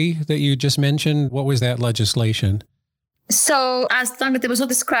 83 that you just mentioned? What was that legislation? So as long as there was all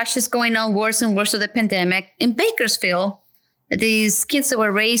these crashes going on, worse and worse of the pandemic, in Bakersfield, these kids that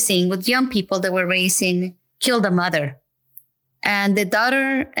were racing, with young people that were racing, killed a mother. And the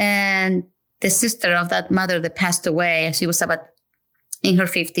daughter and the sister of that mother that passed away, she was about in her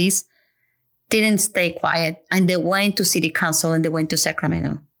 50s, didn't stay quiet. And they went to city council and they went to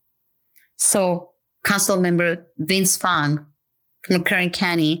Sacramento. So council member Vince Fong from Kern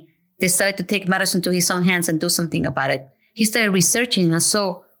County decided to take matters into his own hands and do something about it. He started researching. And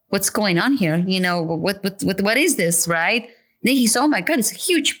so what's going on here? You know, what is this, right? Then he saw, oh my God, it's a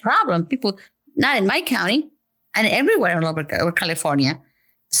huge problem. People, not in my county and everywhere all over California.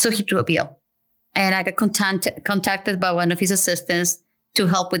 So he drew a bill. And I got contacted by one of his assistants to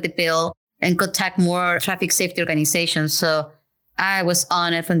help with the bill and contact more traffic safety organizations. So I was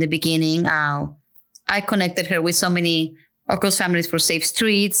on it from the beginning. I connected her with so many Across Families for Safe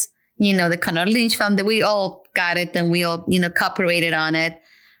Streets, you know, the Connor Lynch Fund. We all got it and we all, you know, cooperated on it,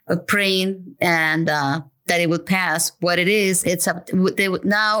 praying and that it would pass. What it is, it's up.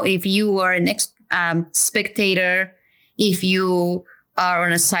 Now, if you are an spectator, if you are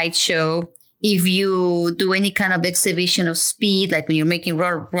on a sideshow, if you do any kind of exhibition of speed, like when you're making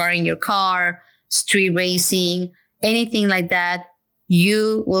roaring your car, street racing, anything like that,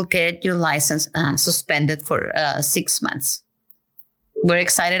 you will get your license suspended for 6 months. We're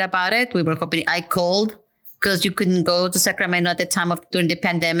excited about it. We were hoping. I called because you couldn't go to Sacramento at the time during the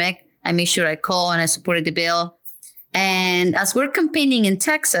pandemic. I made sure I called and I supported the bill. And as we're campaigning in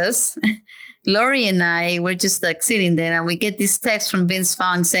Texas, Lori and I were just like sitting there and we get this text from Vince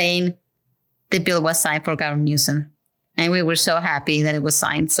Fong saying the bill was signed for Gavin Newsom. And we were so happy that it was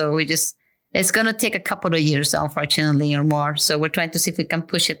signed. So it's going to take a couple of years, unfortunately, or more. So we're trying to see if we can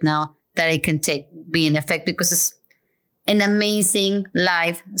push it now that it can be in effect because it's an amazing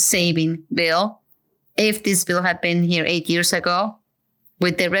life-saving bill. If this bill had been here 8 years ago,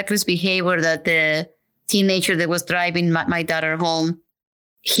 with the reckless behavior that the teenager that was driving my daughter home,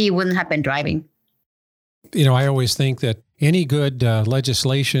 he wouldn't have been driving. You know, I always think that any good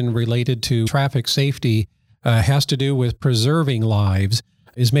legislation related to traffic safety has to do with preserving lives,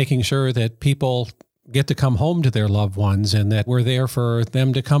 is making sure that people get to come home to their loved ones and that we're there for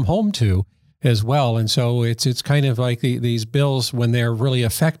them to come home to as well. And so it's kind of like these bills, when they're really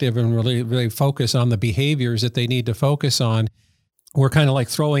effective and really focus on the behaviors that they need to focus on, we're kind of like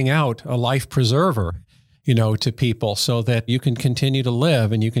throwing out a life preserver, you know, to people so that you can continue to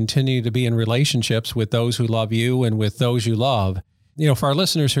live and you continue to be in relationships with those who love you and with those you love. You know, for our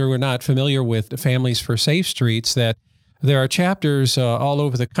listeners who are not familiar with Families for Safe Streets, that there are chapters all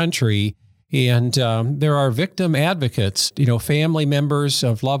over the country, and there are victim advocates, you know, family members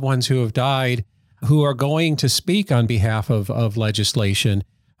of loved ones who have died, who are going to speak on behalf of legislation,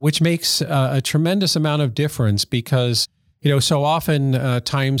 which makes a tremendous amount of difference because, you know, so often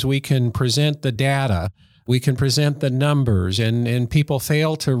times we can present the data, we can present the numbers, and people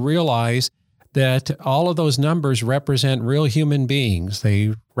fail to realize that all of those numbers represent real human beings.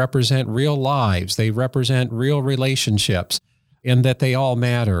 They represent real lives. They represent real relationships, and that they all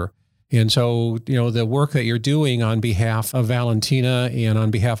matter. And so, you know, the work that you're doing on behalf of Valentina and on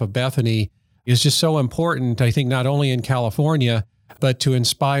behalf of Bethany is just so important, I think, not only in California, but to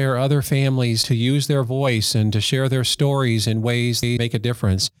inspire other families to use their voice and to share their stories in ways that make a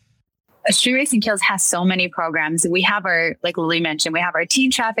difference. Street Racing Kills has so many programs. We have our, like Lily mentioned, we have our teen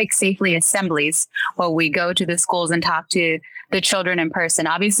traffic safely assemblies where we go to the schools and talk to the children in person.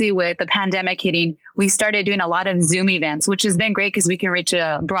 Obviously, with the pandemic hitting, we started doing a lot of Zoom events, which has been great because we can reach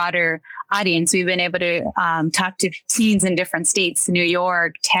a broader audience. We've been able to talk to teens in different states, New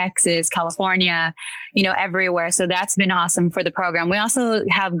York, Texas, California, you know, everywhere. So that's been awesome for the program. We also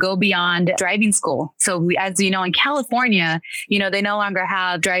have Go Beyond Driving School. So as you know, in California, you know, they no longer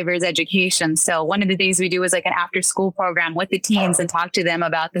have driver's education. So one of the things we do is like an after school program with the teens and talk to them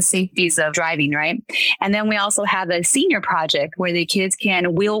about the safeties of driving, right? And then we also have a senior project where the kids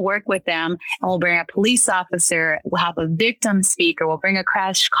we'll work with them and we'll bring a police officer, we'll have a victim speaker, we'll bring a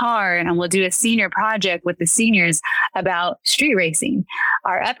crashed car, and we'll do a senior project with the seniors about street racing.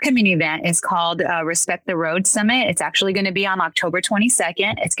 Our upcoming event is called Respect the Road Summit. It's actually going to be on October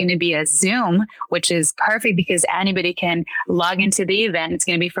 22nd. It's going to be a Zoom, which is perfect because anybody can log into the event. It's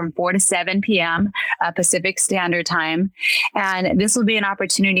going to be from 4 to 7 p.m. Pacific Standard Time. And this will be an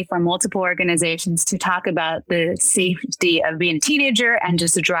opportunity for multiple organizations to talk about the safety of being a teenager and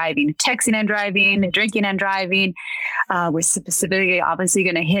just driving, texting and driving, drinking and driving. We're specifically obviously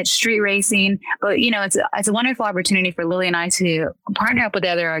going to hit street racing racing. But, it's a wonderful opportunity for Lily and I to partner up with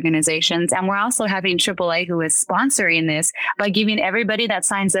other organizations. And we're also having AAA, who is sponsoring this, by giving everybody that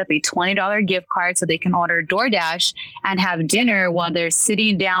signs up a $20 gift card so they can order DoorDash and have dinner while they're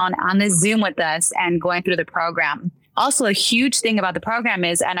sitting down on the Zoom with us and going through the program. Also, a huge thing about the program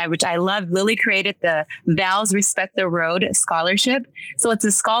is, which I love, Lily created the VALS Respect the Road Scholarship. So it's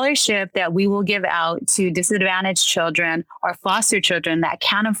a scholarship that we will give out to disadvantaged children or foster children that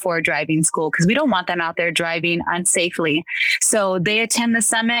can't afford driving school, because we don't want them out there driving unsafely. So they attend the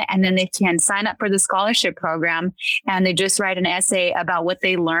summit, and then they can sign up for the scholarship program, and they just write an essay about what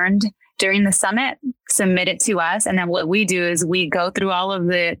they learned during the summit, submit it to us. And then what we do is we go through all of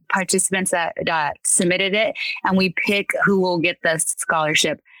the participants that submitted it, and we pick who will get the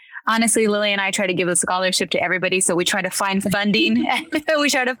scholarship. Honestly, Lily and I try to give a scholarship to everybody. So we try to find funding.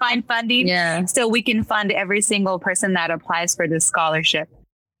 So we can fund every single person that applies for this scholarship.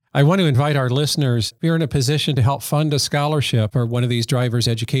 I want to invite our listeners, if you're in a position to help fund a scholarship or one of these driver's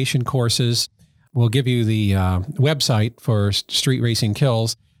education courses, we'll give you the website for Street Racing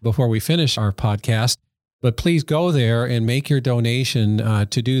Kills before we finish our podcast. But please go there and make your donation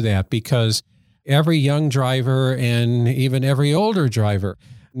to do that, because every young driver and even every older driver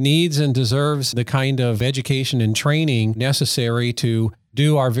needs and deserves the kind of education and training necessary to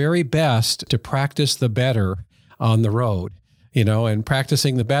do our very best to practice the better on the road. And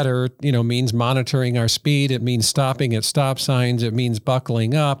practicing the better, means monitoring our speed. It means stopping at stop signs. It means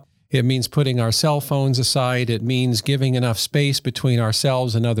buckling up. It means putting our cell phones aside. It means giving enough space between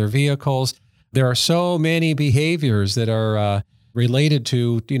ourselves and other vehicles. There are so many behaviors that are related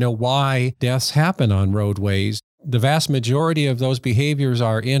to, why deaths happen on roadways. The vast majority of those behaviors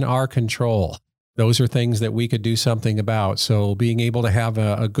are in our control. Those are things that we could do something about. So being able to have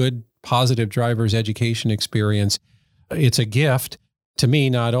a good, positive driver's education experience, it's a gift to me,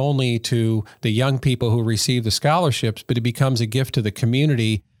 not only to the young people who receive the scholarships, but it becomes a gift to the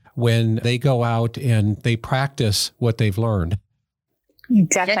community when they go out and they practice what they've learned.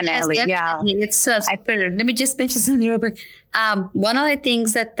 Definitely. Yes, Yeah. It's super. Let me just mention something real quick. One of the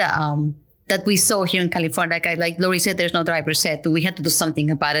things that we saw here in California, like Lori said, there's no driver's ed, but we had to do something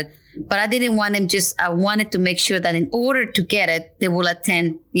about it. But I didn't want them I wanted to make sure that in order to get it, they will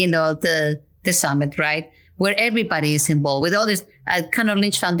attend, the summit, right? Where everybody is involved. With all this, Conor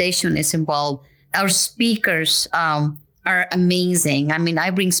Lynch Foundation is involved. Our speakers, are amazing. I mean,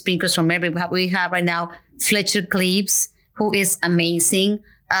 I bring speakers from everywhere. We have right now Fletcher Cleaves, who is amazing.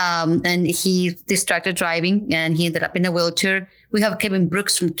 And he distracted driving and he ended up in a wheelchair. We have Kevin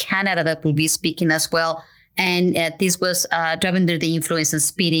Brooks from Canada that will be speaking as well. And this was driving under the influence and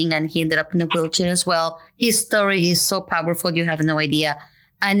speeding, and he ended up in a wheelchair as well. His story is so powerful, you have no idea.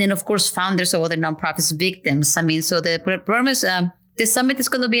 And then, of course, founders of other nonprofits, victims. I mean, so the program is, the summit is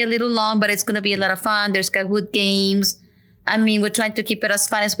going to be a little long, but it's going to be a lot of fun. There's Kahoot games. I mean, we're trying to keep it as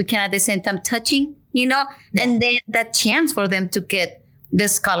fun as we can, at the same time touching, and then that chance for them to get the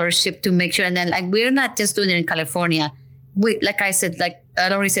scholarship to make sure. And then, we're not just doing it in California. Like I said, like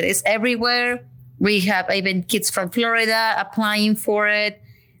Lori said, it's everywhere. We have even kids from Florida applying for it.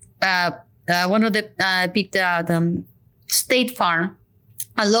 One of the State Farm,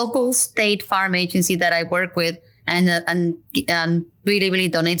 a local State Farm agency that I work with and really, really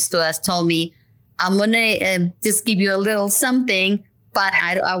donates to us, told me, I'm going to just give you a little something, but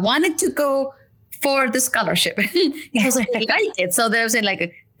I wanted to go for the scholarship because I like it. So there's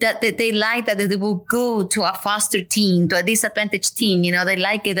that they like that they will go to a foster teen, to a disadvantaged teen. They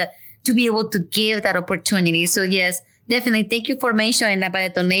like it to be able to give that opportunity. So yes, definitely. Thank you for mentioning about a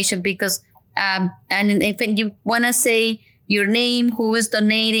donation, because and if you want to say your name, who is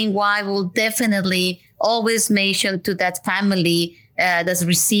donating, why, we'll definitely always mention to that family that's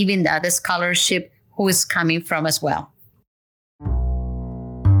receiving the scholarship who is coming from as well.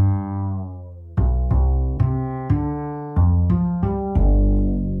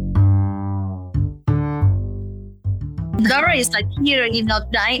 Laura is here,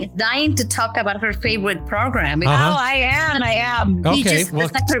 dying to talk about her favorite program. Uh-huh. Oh, I am. Okay. It's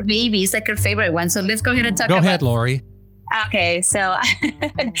like her baby. It's like her favorite one. So let's go ahead and talk about it. Go ahead, Lori. Okay. So,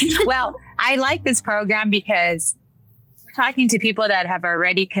 well, I like this program because we're talking to people that have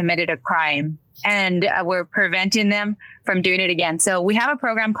already committed a crime, and we're preventing them from doing it again. So we have a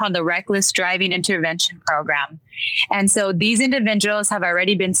program called the Reckless Driving Intervention Program. And so these individuals have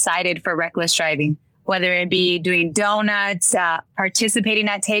already been cited for reckless driving, whether it be doing donuts, participating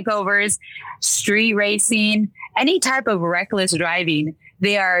at takeovers, street racing, any type of reckless driving.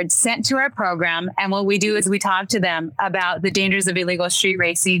 They are sent to our program. And what we do is we talk to them about the dangers of illegal street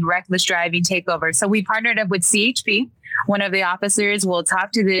racing, reckless driving, takeovers. So we partnered up with CHP. One of the officers will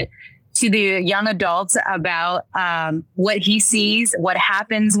talk to to the young adults about what he sees, what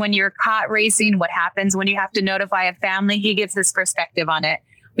happens when you're caught racing, what happens when you have to notify a family. He gives his perspective on it.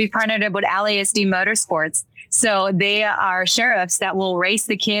 We've partnered up with LASD Motorsports. So they are sheriffs that will race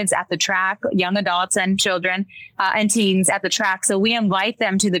the kids at the track, young adults and children and teens at the track. So we invite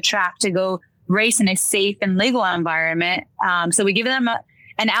them to the track to go race in a safe and legal environment. So we give them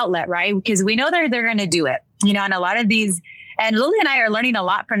an outlet, right? Because we know they're going to do it, and a lot of these. And Lily and I are learning a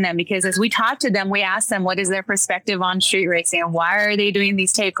lot from them, because as we talk to them, we ask them, what is their perspective on street racing? Why are they doing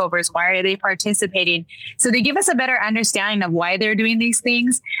these takeovers? Why are they participating? So they give us a better understanding of why they're doing these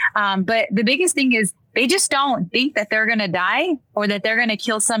things. But the biggest thing is they just don't think that they're going to die or that they're going to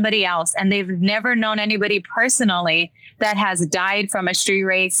kill somebody else. And they've never known anybody personally that has died from a street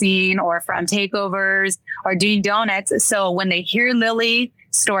racing or from takeovers or doing donuts. So when they hear Lily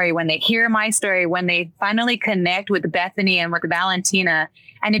story, when they hear my story, when they finally connect with Bethany and with Valentina,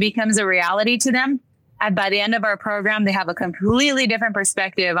 and it becomes a reality to them, and by the end of our program, they have a completely different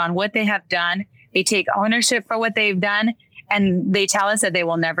perspective on what they have done. They take ownership for what they've done, and they tell us that they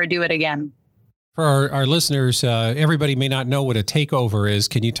will never do it again. For our listeners, everybody may not know what a takeover is.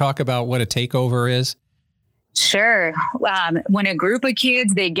 Can you talk about what a takeover is? Sure. When a group of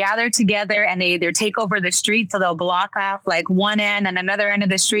kids, they gather together and they either take over the street, so they'll block off like one end and another end of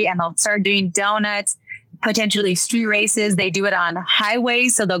the street, and they'll start doing donuts, potentially street races. They do it on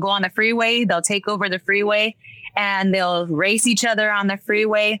highways. So they'll go on the freeway, they'll take over the freeway, and they'll race each other on the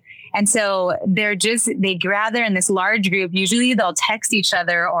freeway. And so they gather in this large group. Usually they'll text each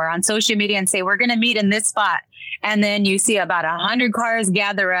other or on social media and say, we're going to meet in this spot. And then you see about 100 cars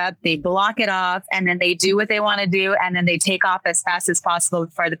gather up, they block it off, and then they do what they want to do. And then they take off as fast as possible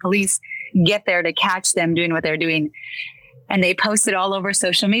before the police get there to catch them doing what they're doing. And they post it all over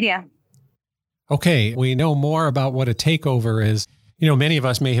social media. Okay, we know more about what a takeover is. Many of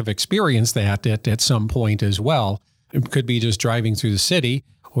us may have experienced that at some point as well. It could be just driving through the city,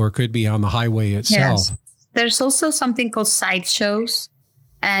 or it could be on the highway itself. Yes. There's also something called sideshows,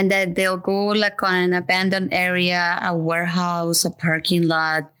 and that they'll go like on an abandoned area, a warehouse, a parking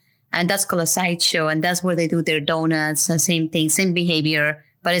lot, and that's called a sideshow. And that's where they do their donuts, the same thing, same behavior,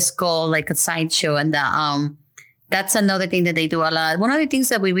 but it's called like a sideshow. And that's another thing that they do a lot. One of the things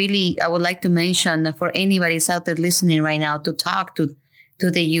that I would like to mention for anybody who's out there listening right now, to talk to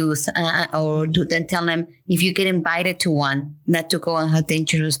the youth or to then tell them, if you get invited to one, not to go on how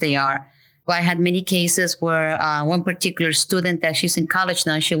dangerous they are. Well, I had many cases where one particular student that she's in college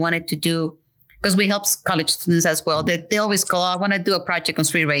now, she wanted to do, because we help college students as well. They always go, I want to do a project on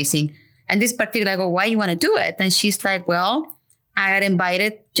street racing. And this particular, I go, why you want to do it? And she's like, well, I got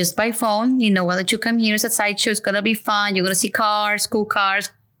invited just by phone. Why don't you come here? It's a sideshow. It's going to be fun. You're going to see cars, cool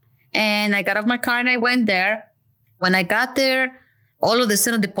cars. And I got off my car and I went there. When I got there, all of a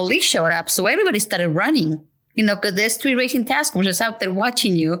sudden the police showed up. So everybody started running, because the street racing task force is out there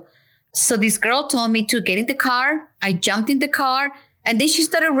watching you. So this girl told me to get in the car. I jumped in the car, and then she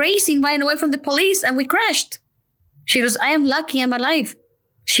started racing, running away from the police, and we crashed. She goes, I am lucky I'm alive.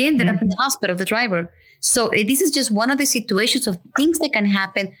 She ended up in the hospital, the driver. So this is just one of the situations of things that can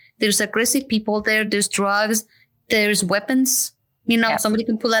happen. There's aggressive people there. There's drugs. There's weapons. Somebody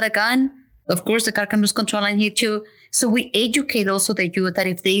can pull out a gun. Of course, the car can lose control and hit you. So we educate also the youth that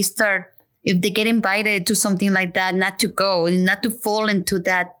if they get invited to something like that, not to go, and not to fall into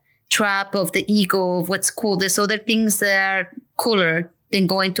that trap of the ego of what's cool. There's other things that are cooler than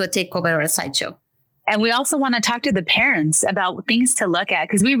going to a takeover or a sideshow. And we also want to talk to the parents about things to look at,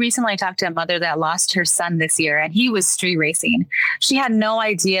 because we recently talked to a mother that lost her son this year, and he was street racing. She had no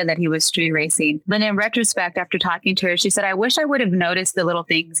idea that he was street racing. But in retrospect, after talking to her, she said, I wish I would have noticed the little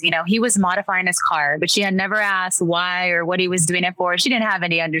things. He was modifying his car, but she had never asked why or what he was doing it for. She didn't have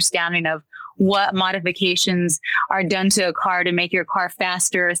any understanding of what modifications are done to a car to make your car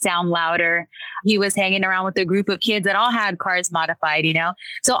faster, sound louder. He was hanging around with a group of kids that all had cars modified,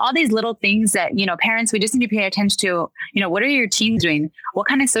 So all these little things that, parents, we just need to pay attention to, what are your teens doing? What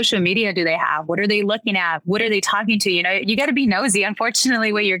kind of social media do they have? What are they looking at? What are they talking to? You got to be nosy,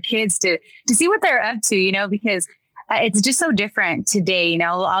 unfortunately, with your kids to see what they're up to, because it's just so different today.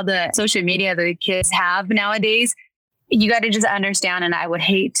 All the social media that the kids have nowadays. You got to just understand, and I would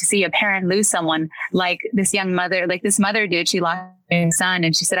hate to see a parent lose someone like this mother did. She lost her son,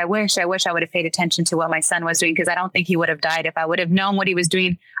 and she said, I wish I would have paid attention to what my son was doing, because I don't think he would have died. If I would have known what he was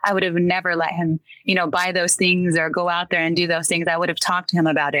doing, I would have never let him, buy those things or go out there and do those things. I would have talked to him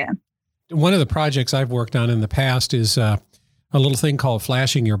about it. One of the projects I've worked on in the past is a little thing called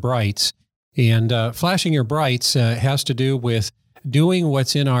Flashing Your Brights. And Flashing Your Brights has to do with doing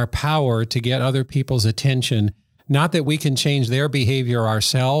what's in our power to get other people's attention. Not that we can change their behavior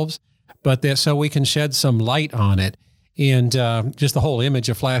ourselves, but that so we can shed some light on it. And just the whole image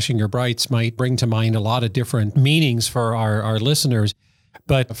of flashing your brights might bring to mind a lot of different meanings for our listeners.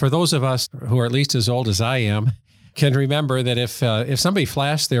 But for those of us who are at least as old as I am, can remember that if somebody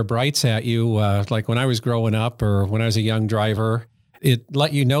flashed their brights at you, like when I was growing up or when I was a young driver, it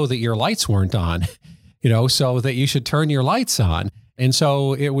let you know that your lights weren't on, so that you should turn your lights on. And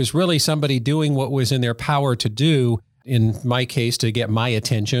so it was really somebody doing what was in their power to do, in my case, to get my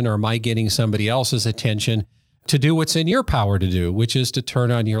attention or my getting somebody else's attention, to do what's in your power to do, which is to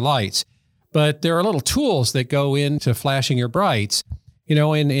turn on your lights. But there are little tools that go into flashing your brights,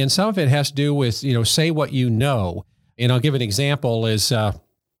 and some of it has to do with, say what you know. And I'll give an example is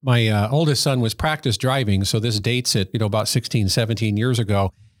my oldest son was practice driving. So this dates it, about 16, 17 years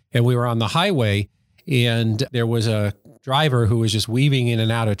ago. And we were on the highway and there was a driver who was just weaving in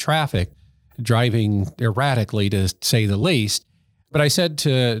and out of traffic, driving erratically to say the least. But I said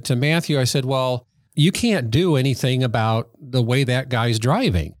to Matthew, I said, well, you can't do anything about the way that guy's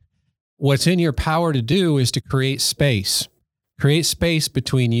driving. What's in your power to do is to create space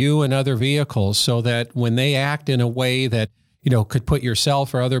between you and other vehicles so that when they act in a way that, could put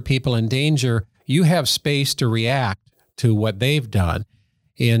yourself or other people in danger, you have space to react to what they've done.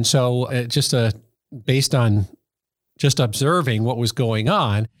 And so based on just observing what was going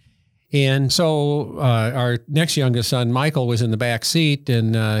on. And so our next youngest son, Michael, was in the back seat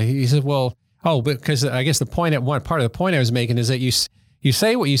and he said, well, because I guess part of the point I was making is that you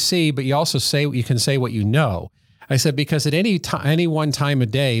say what you see, but you also can say what you know. I said, because at any one time a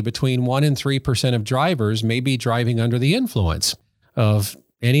day, between 1% and 3% of drivers may be driving under the influence of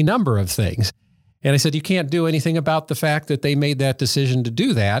any number of things. And I said, you can't do anything about the fact that they made that decision to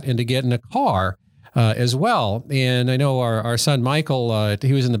do that and to get in a car as well. And I know our son, Michael,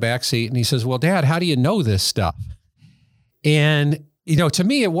 he was in the back seat and he says, well, Dad, how do you know this stuff? And, to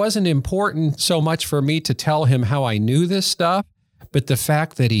me, it wasn't important so much for me to tell him how I knew this stuff, but the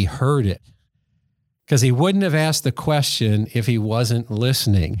fact that he heard it. Because he wouldn't have asked the question if he wasn't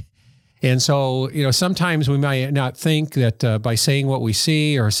listening. And so, sometimes we might not think that by saying what we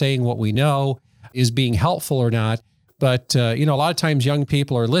see or saying what we know is being helpful or not. But, a lot of times young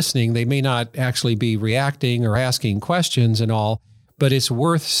people are listening. They may not actually be reacting or asking questions and all, but it's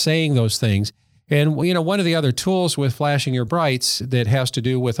worth saying those things. And, one of the other tools with flashing your brights that has to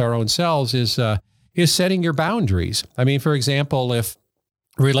do with our own selves is setting your boundaries. I mean, for example, if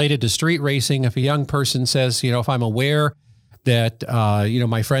related to street racing, if a young person says, if I'm aware that,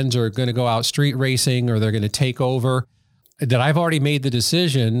 my friends are going to go out street racing or they're going to take over, that I've already made the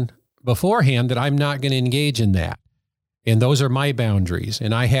decision beforehand that I'm not going to engage in that. And those are my boundaries.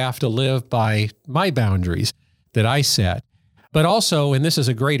 And I have to live by my boundaries that I set. But also, and this is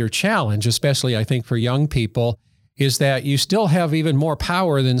a greater challenge, especially I think for young people, is that you still have even more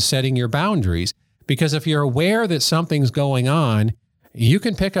power than setting your boundaries. Because if you're aware that something's going on, you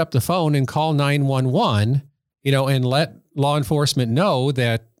can pick up the phone and call 911, and let law enforcement know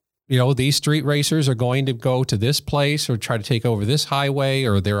that, these street racers are going to go to this place or try to take over this highway,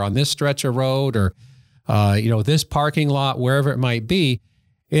 or they're on this stretch of road, or, this parking lot, wherever it might be.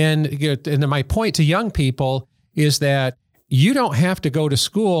 And my point to young people is that you don't have to go to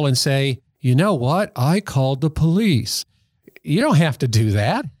school and say, you know what, I called the police. You don't have to do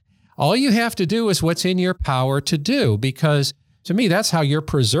that. All you have to do is what's in your power to do, because to me, that's how you're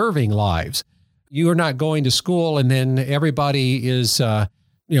preserving lives. You are not going to school and then everybody is,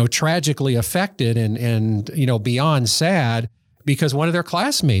 tragically affected and beyond sad because one of their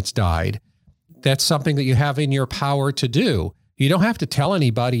classmates died. That's something that you have in your power to do. You don't have to tell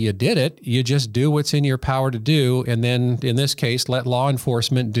anybody you did it. You just do what's in your power to do. And then in this case, let law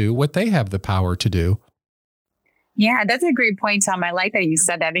enforcement do what they have the power to do. Yeah, that's a great point, Tom. I like that you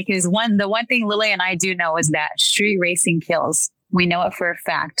said that because the one thing Lily and I do know is that street racing kills. We know it for a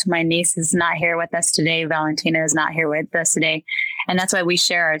fact. My niece is not here with us today. Valentina is not here with us today. And that's why we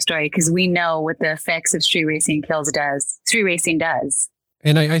share our story, because we know what the effects of street racing does.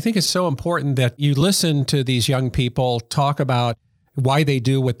 And I think it's so important that you listen to these young people talk about why they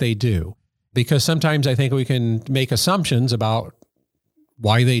do what they do, because sometimes I think we can make assumptions about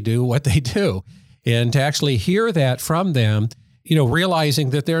why they do what they do. And to actually hear that from them,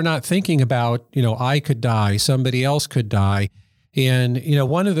 realizing that they're not thinking about, I could die, somebody else could die. And,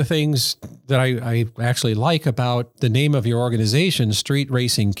 one of the things that I actually like about the name of your organization, Street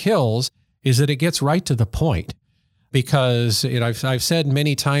Racing Kills, is that it gets right to the point. Because I've said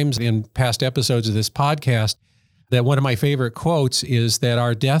many times in past episodes of this podcast that one of my favorite quotes is that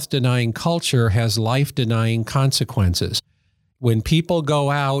our death-denying culture has life-denying consequences. When people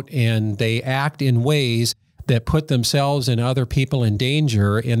go out and they act in ways that put themselves and other people in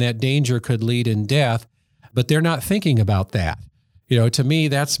danger, and that danger could lead in death, but they're not thinking about that. To me,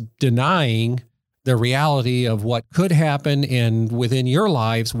 that's denying the reality of what could happen and within your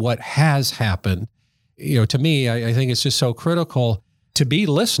lives, what has happened. To me, I think it's just so critical to be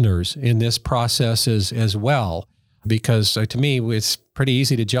listeners in this process as well, because to me, it's pretty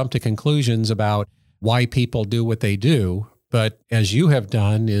easy to jump to conclusions about why people do what they do. But as you have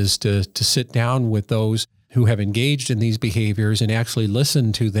done, is to sit down with those who have engaged in these behaviors and actually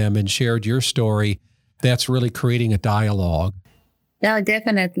listened to them and shared your story. That's really creating a dialogue. Yeah,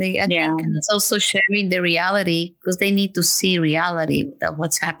 definitely. I think it's also sharing the reality, because they need to see reality of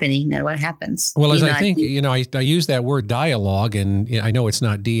what's happening and what happens. Well, as I think, I use that word dialogue, and I know it's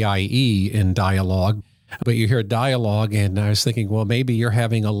not D-I-E in dialogue, but you hear dialogue, and I was thinking, well, maybe you're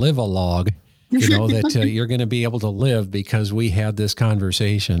having a live-a-log, that you're going to be able to live because we had this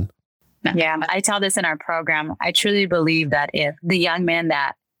conversation. Yeah, I tell this in our program. I truly believe that if the young man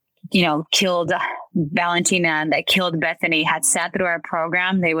that, killed Valentina and that killed Bethany had sat through our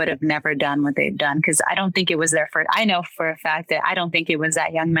program, they would have never done what they've done. Because I don't think it was their first. I know for a fact that I don't think it was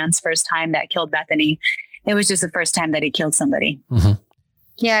that young man's first time that killed Bethany. It was just the first time that he killed somebody. Mm-hmm.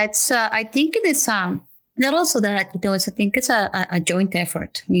 Yeah, it's. I think it is. Not also that I think it's a joint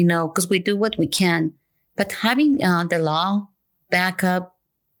effort. Because we do what we can, but having the law back up,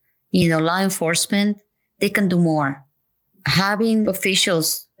 law enforcement, they can do more. Having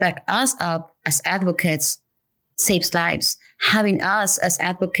officials back us up as advocates saves lives. Having us as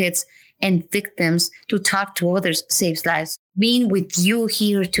advocates and victims to talk to others saves lives. Being with you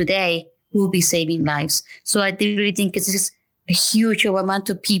here today will be saving lives. So I really think it's just a huge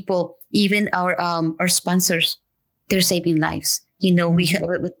amount of people, even our sponsors, they're saving lives. We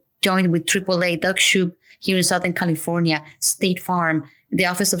have joined with AAA, Doug Shoup here in Southern California, State Farm, the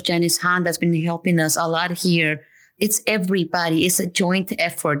Office of Janice Hahn that's been helping us a lot here. It's everybody. It's a joint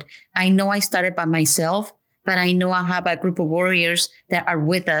effort. I know I started by myself, but I know I have a group of warriors that are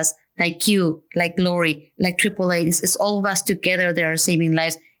with us, like you, like Lori, like AAA. It's all of us together that are saving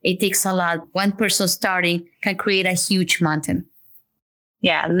lives. It takes a lot. One person starting can create a huge mountain.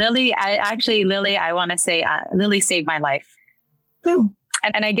 Yeah, Lily, I want to say Lily saved my life. Ooh.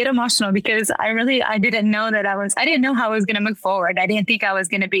 And I get emotional because I didn't know I didn't know how I was going to move forward. I didn't think I was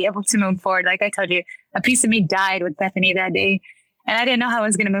going to be able to move forward. Like I told you, a piece of me died with Bethany that day, and I didn't know how I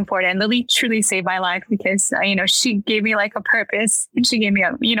was going to move forward. And Lily truly saved my life because, she gave me like a purpose, and she gave me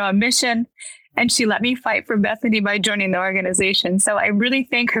a mission, and she let me fight for Bethany by joining the organization. So I really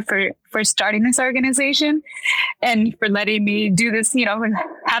thank her for starting this organization and for letting me do this,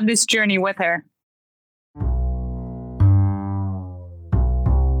 have this journey with her.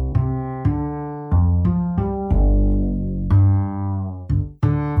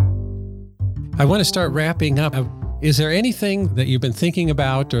 I want to start wrapping up. Is there anything that you've been thinking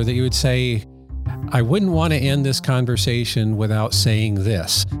about, or that you would say, I wouldn't want to end this conversation without saying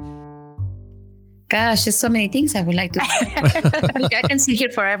this? Gosh, there's so many things I would like to say. I can sit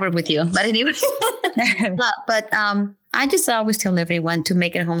here forever with you. But anyway, I just always tell everyone to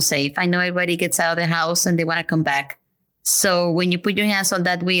make it home safe. I know everybody gets out of the house and they want to come back. So when you put your hands on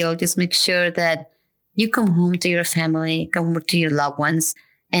that wheel, just make sure that you come home to your family, come home to your loved ones,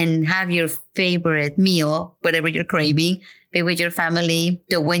 and have your favorite meal, whatever you're craving, be with your family,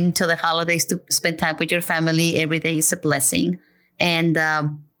 to wait until the holidays to spend time with your family. Every day is a blessing. And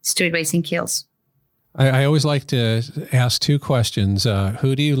street racing kills. I always like to ask two questions.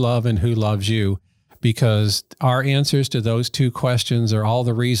 Who do you love and who loves you? Because our answers to those two questions are all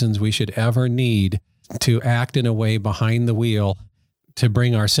the reasons we should ever need to act in a way behind the wheel to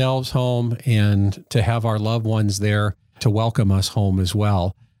bring ourselves home and to have our loved ones there to welcome us home as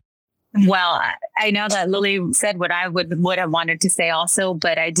well. Well, I know that Lily said what I would have wanted to say also,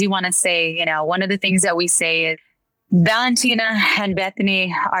 but I do want to say, one of the things that we say is Valentina and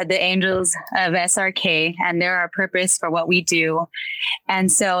Bethany are the angels of SRK, and they're our purpose for what we do. And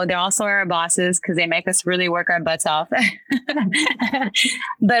so they're also our bosses because they make us really work our butts off.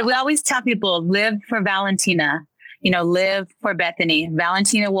 But we always tell people, live for Valentina, live for Bethany.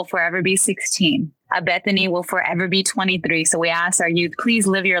 Valentina will forever be 16. Bethany will forever be 23. So we ask our youth, please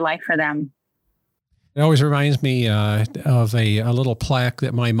live your life for them. It always reminds me of a little plaque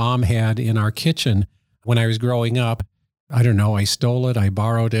that my mom had in our kitchen when I was growing up. I don't know, I stole it, I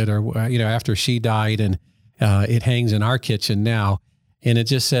borrowed it, or, after she died, and it hangs in our kitchen now. And it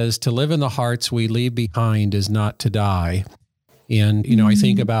just says, to live in the hearts we leave behind is not to die. And, I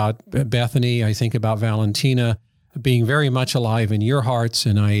think about Bethany, I think about Valentina being very much alive in your hearts,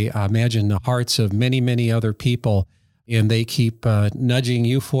 and I imagine the hearts of many, many other people, and they keep nudging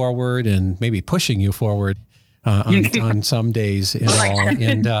you forward and maybe pushing you forward on some days and all,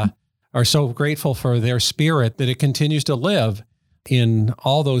 and are so grateful for their spirit that it continues to live in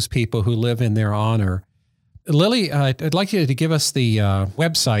all those people who live in their honor. Lily, I'd like you to give us the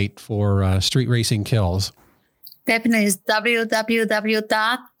website for Street Racing Kills. Definitely, it's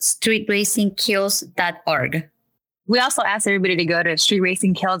www.streetracingkills.org. We also ask everybody to go to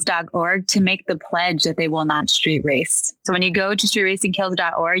streetracingkills.org to make the pledge that they will not street race. So when you go to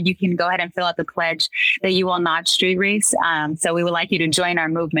streetracingkills.org, you can go ahead and fill out the pledge that you will not street race. So we would like you to join our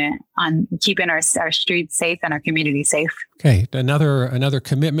movement on keeping our streets safe and our community safe. Okay, another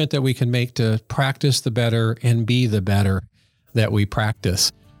commitment that we can make to practice the better and be the better that we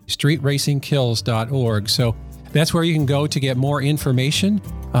practice. streetracingkills.org. So that's where you can go to get more information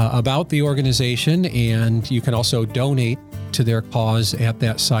about the organization, and you can also donate to their cause at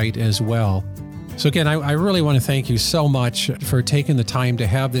that site as well. So again, I really want to thank you so much for taking the time to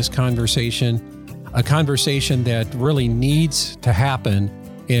have this conversation, a conversation that really needs to happen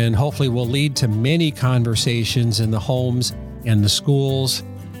and hopefully will lead to many conversations in the homes and the schools,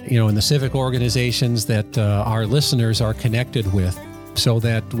 and the civic organizations that our listeners are connected with, so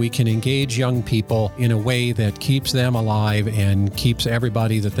that we can engage young people in a way that keeps them alive and keeps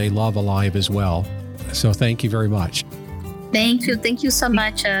everybody that they love alive as well. So thank you very much. Thank you. Thank you so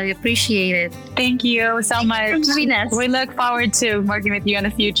much. I appreciate it. Thank you so much. Happiness. We look forward to working with you in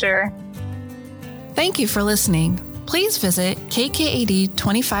the future. Thank you for listening. Please visit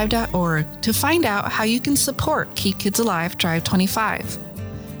kkad25.org to find out how you can support Keep Kids Alive Drive 25.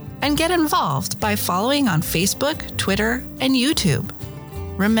 And get involved by following on Facebook, Twitter, and YouTube.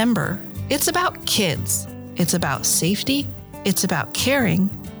 Remember, it's about kids. It's about safety. It's about caring.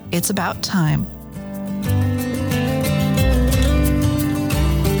 It's about time.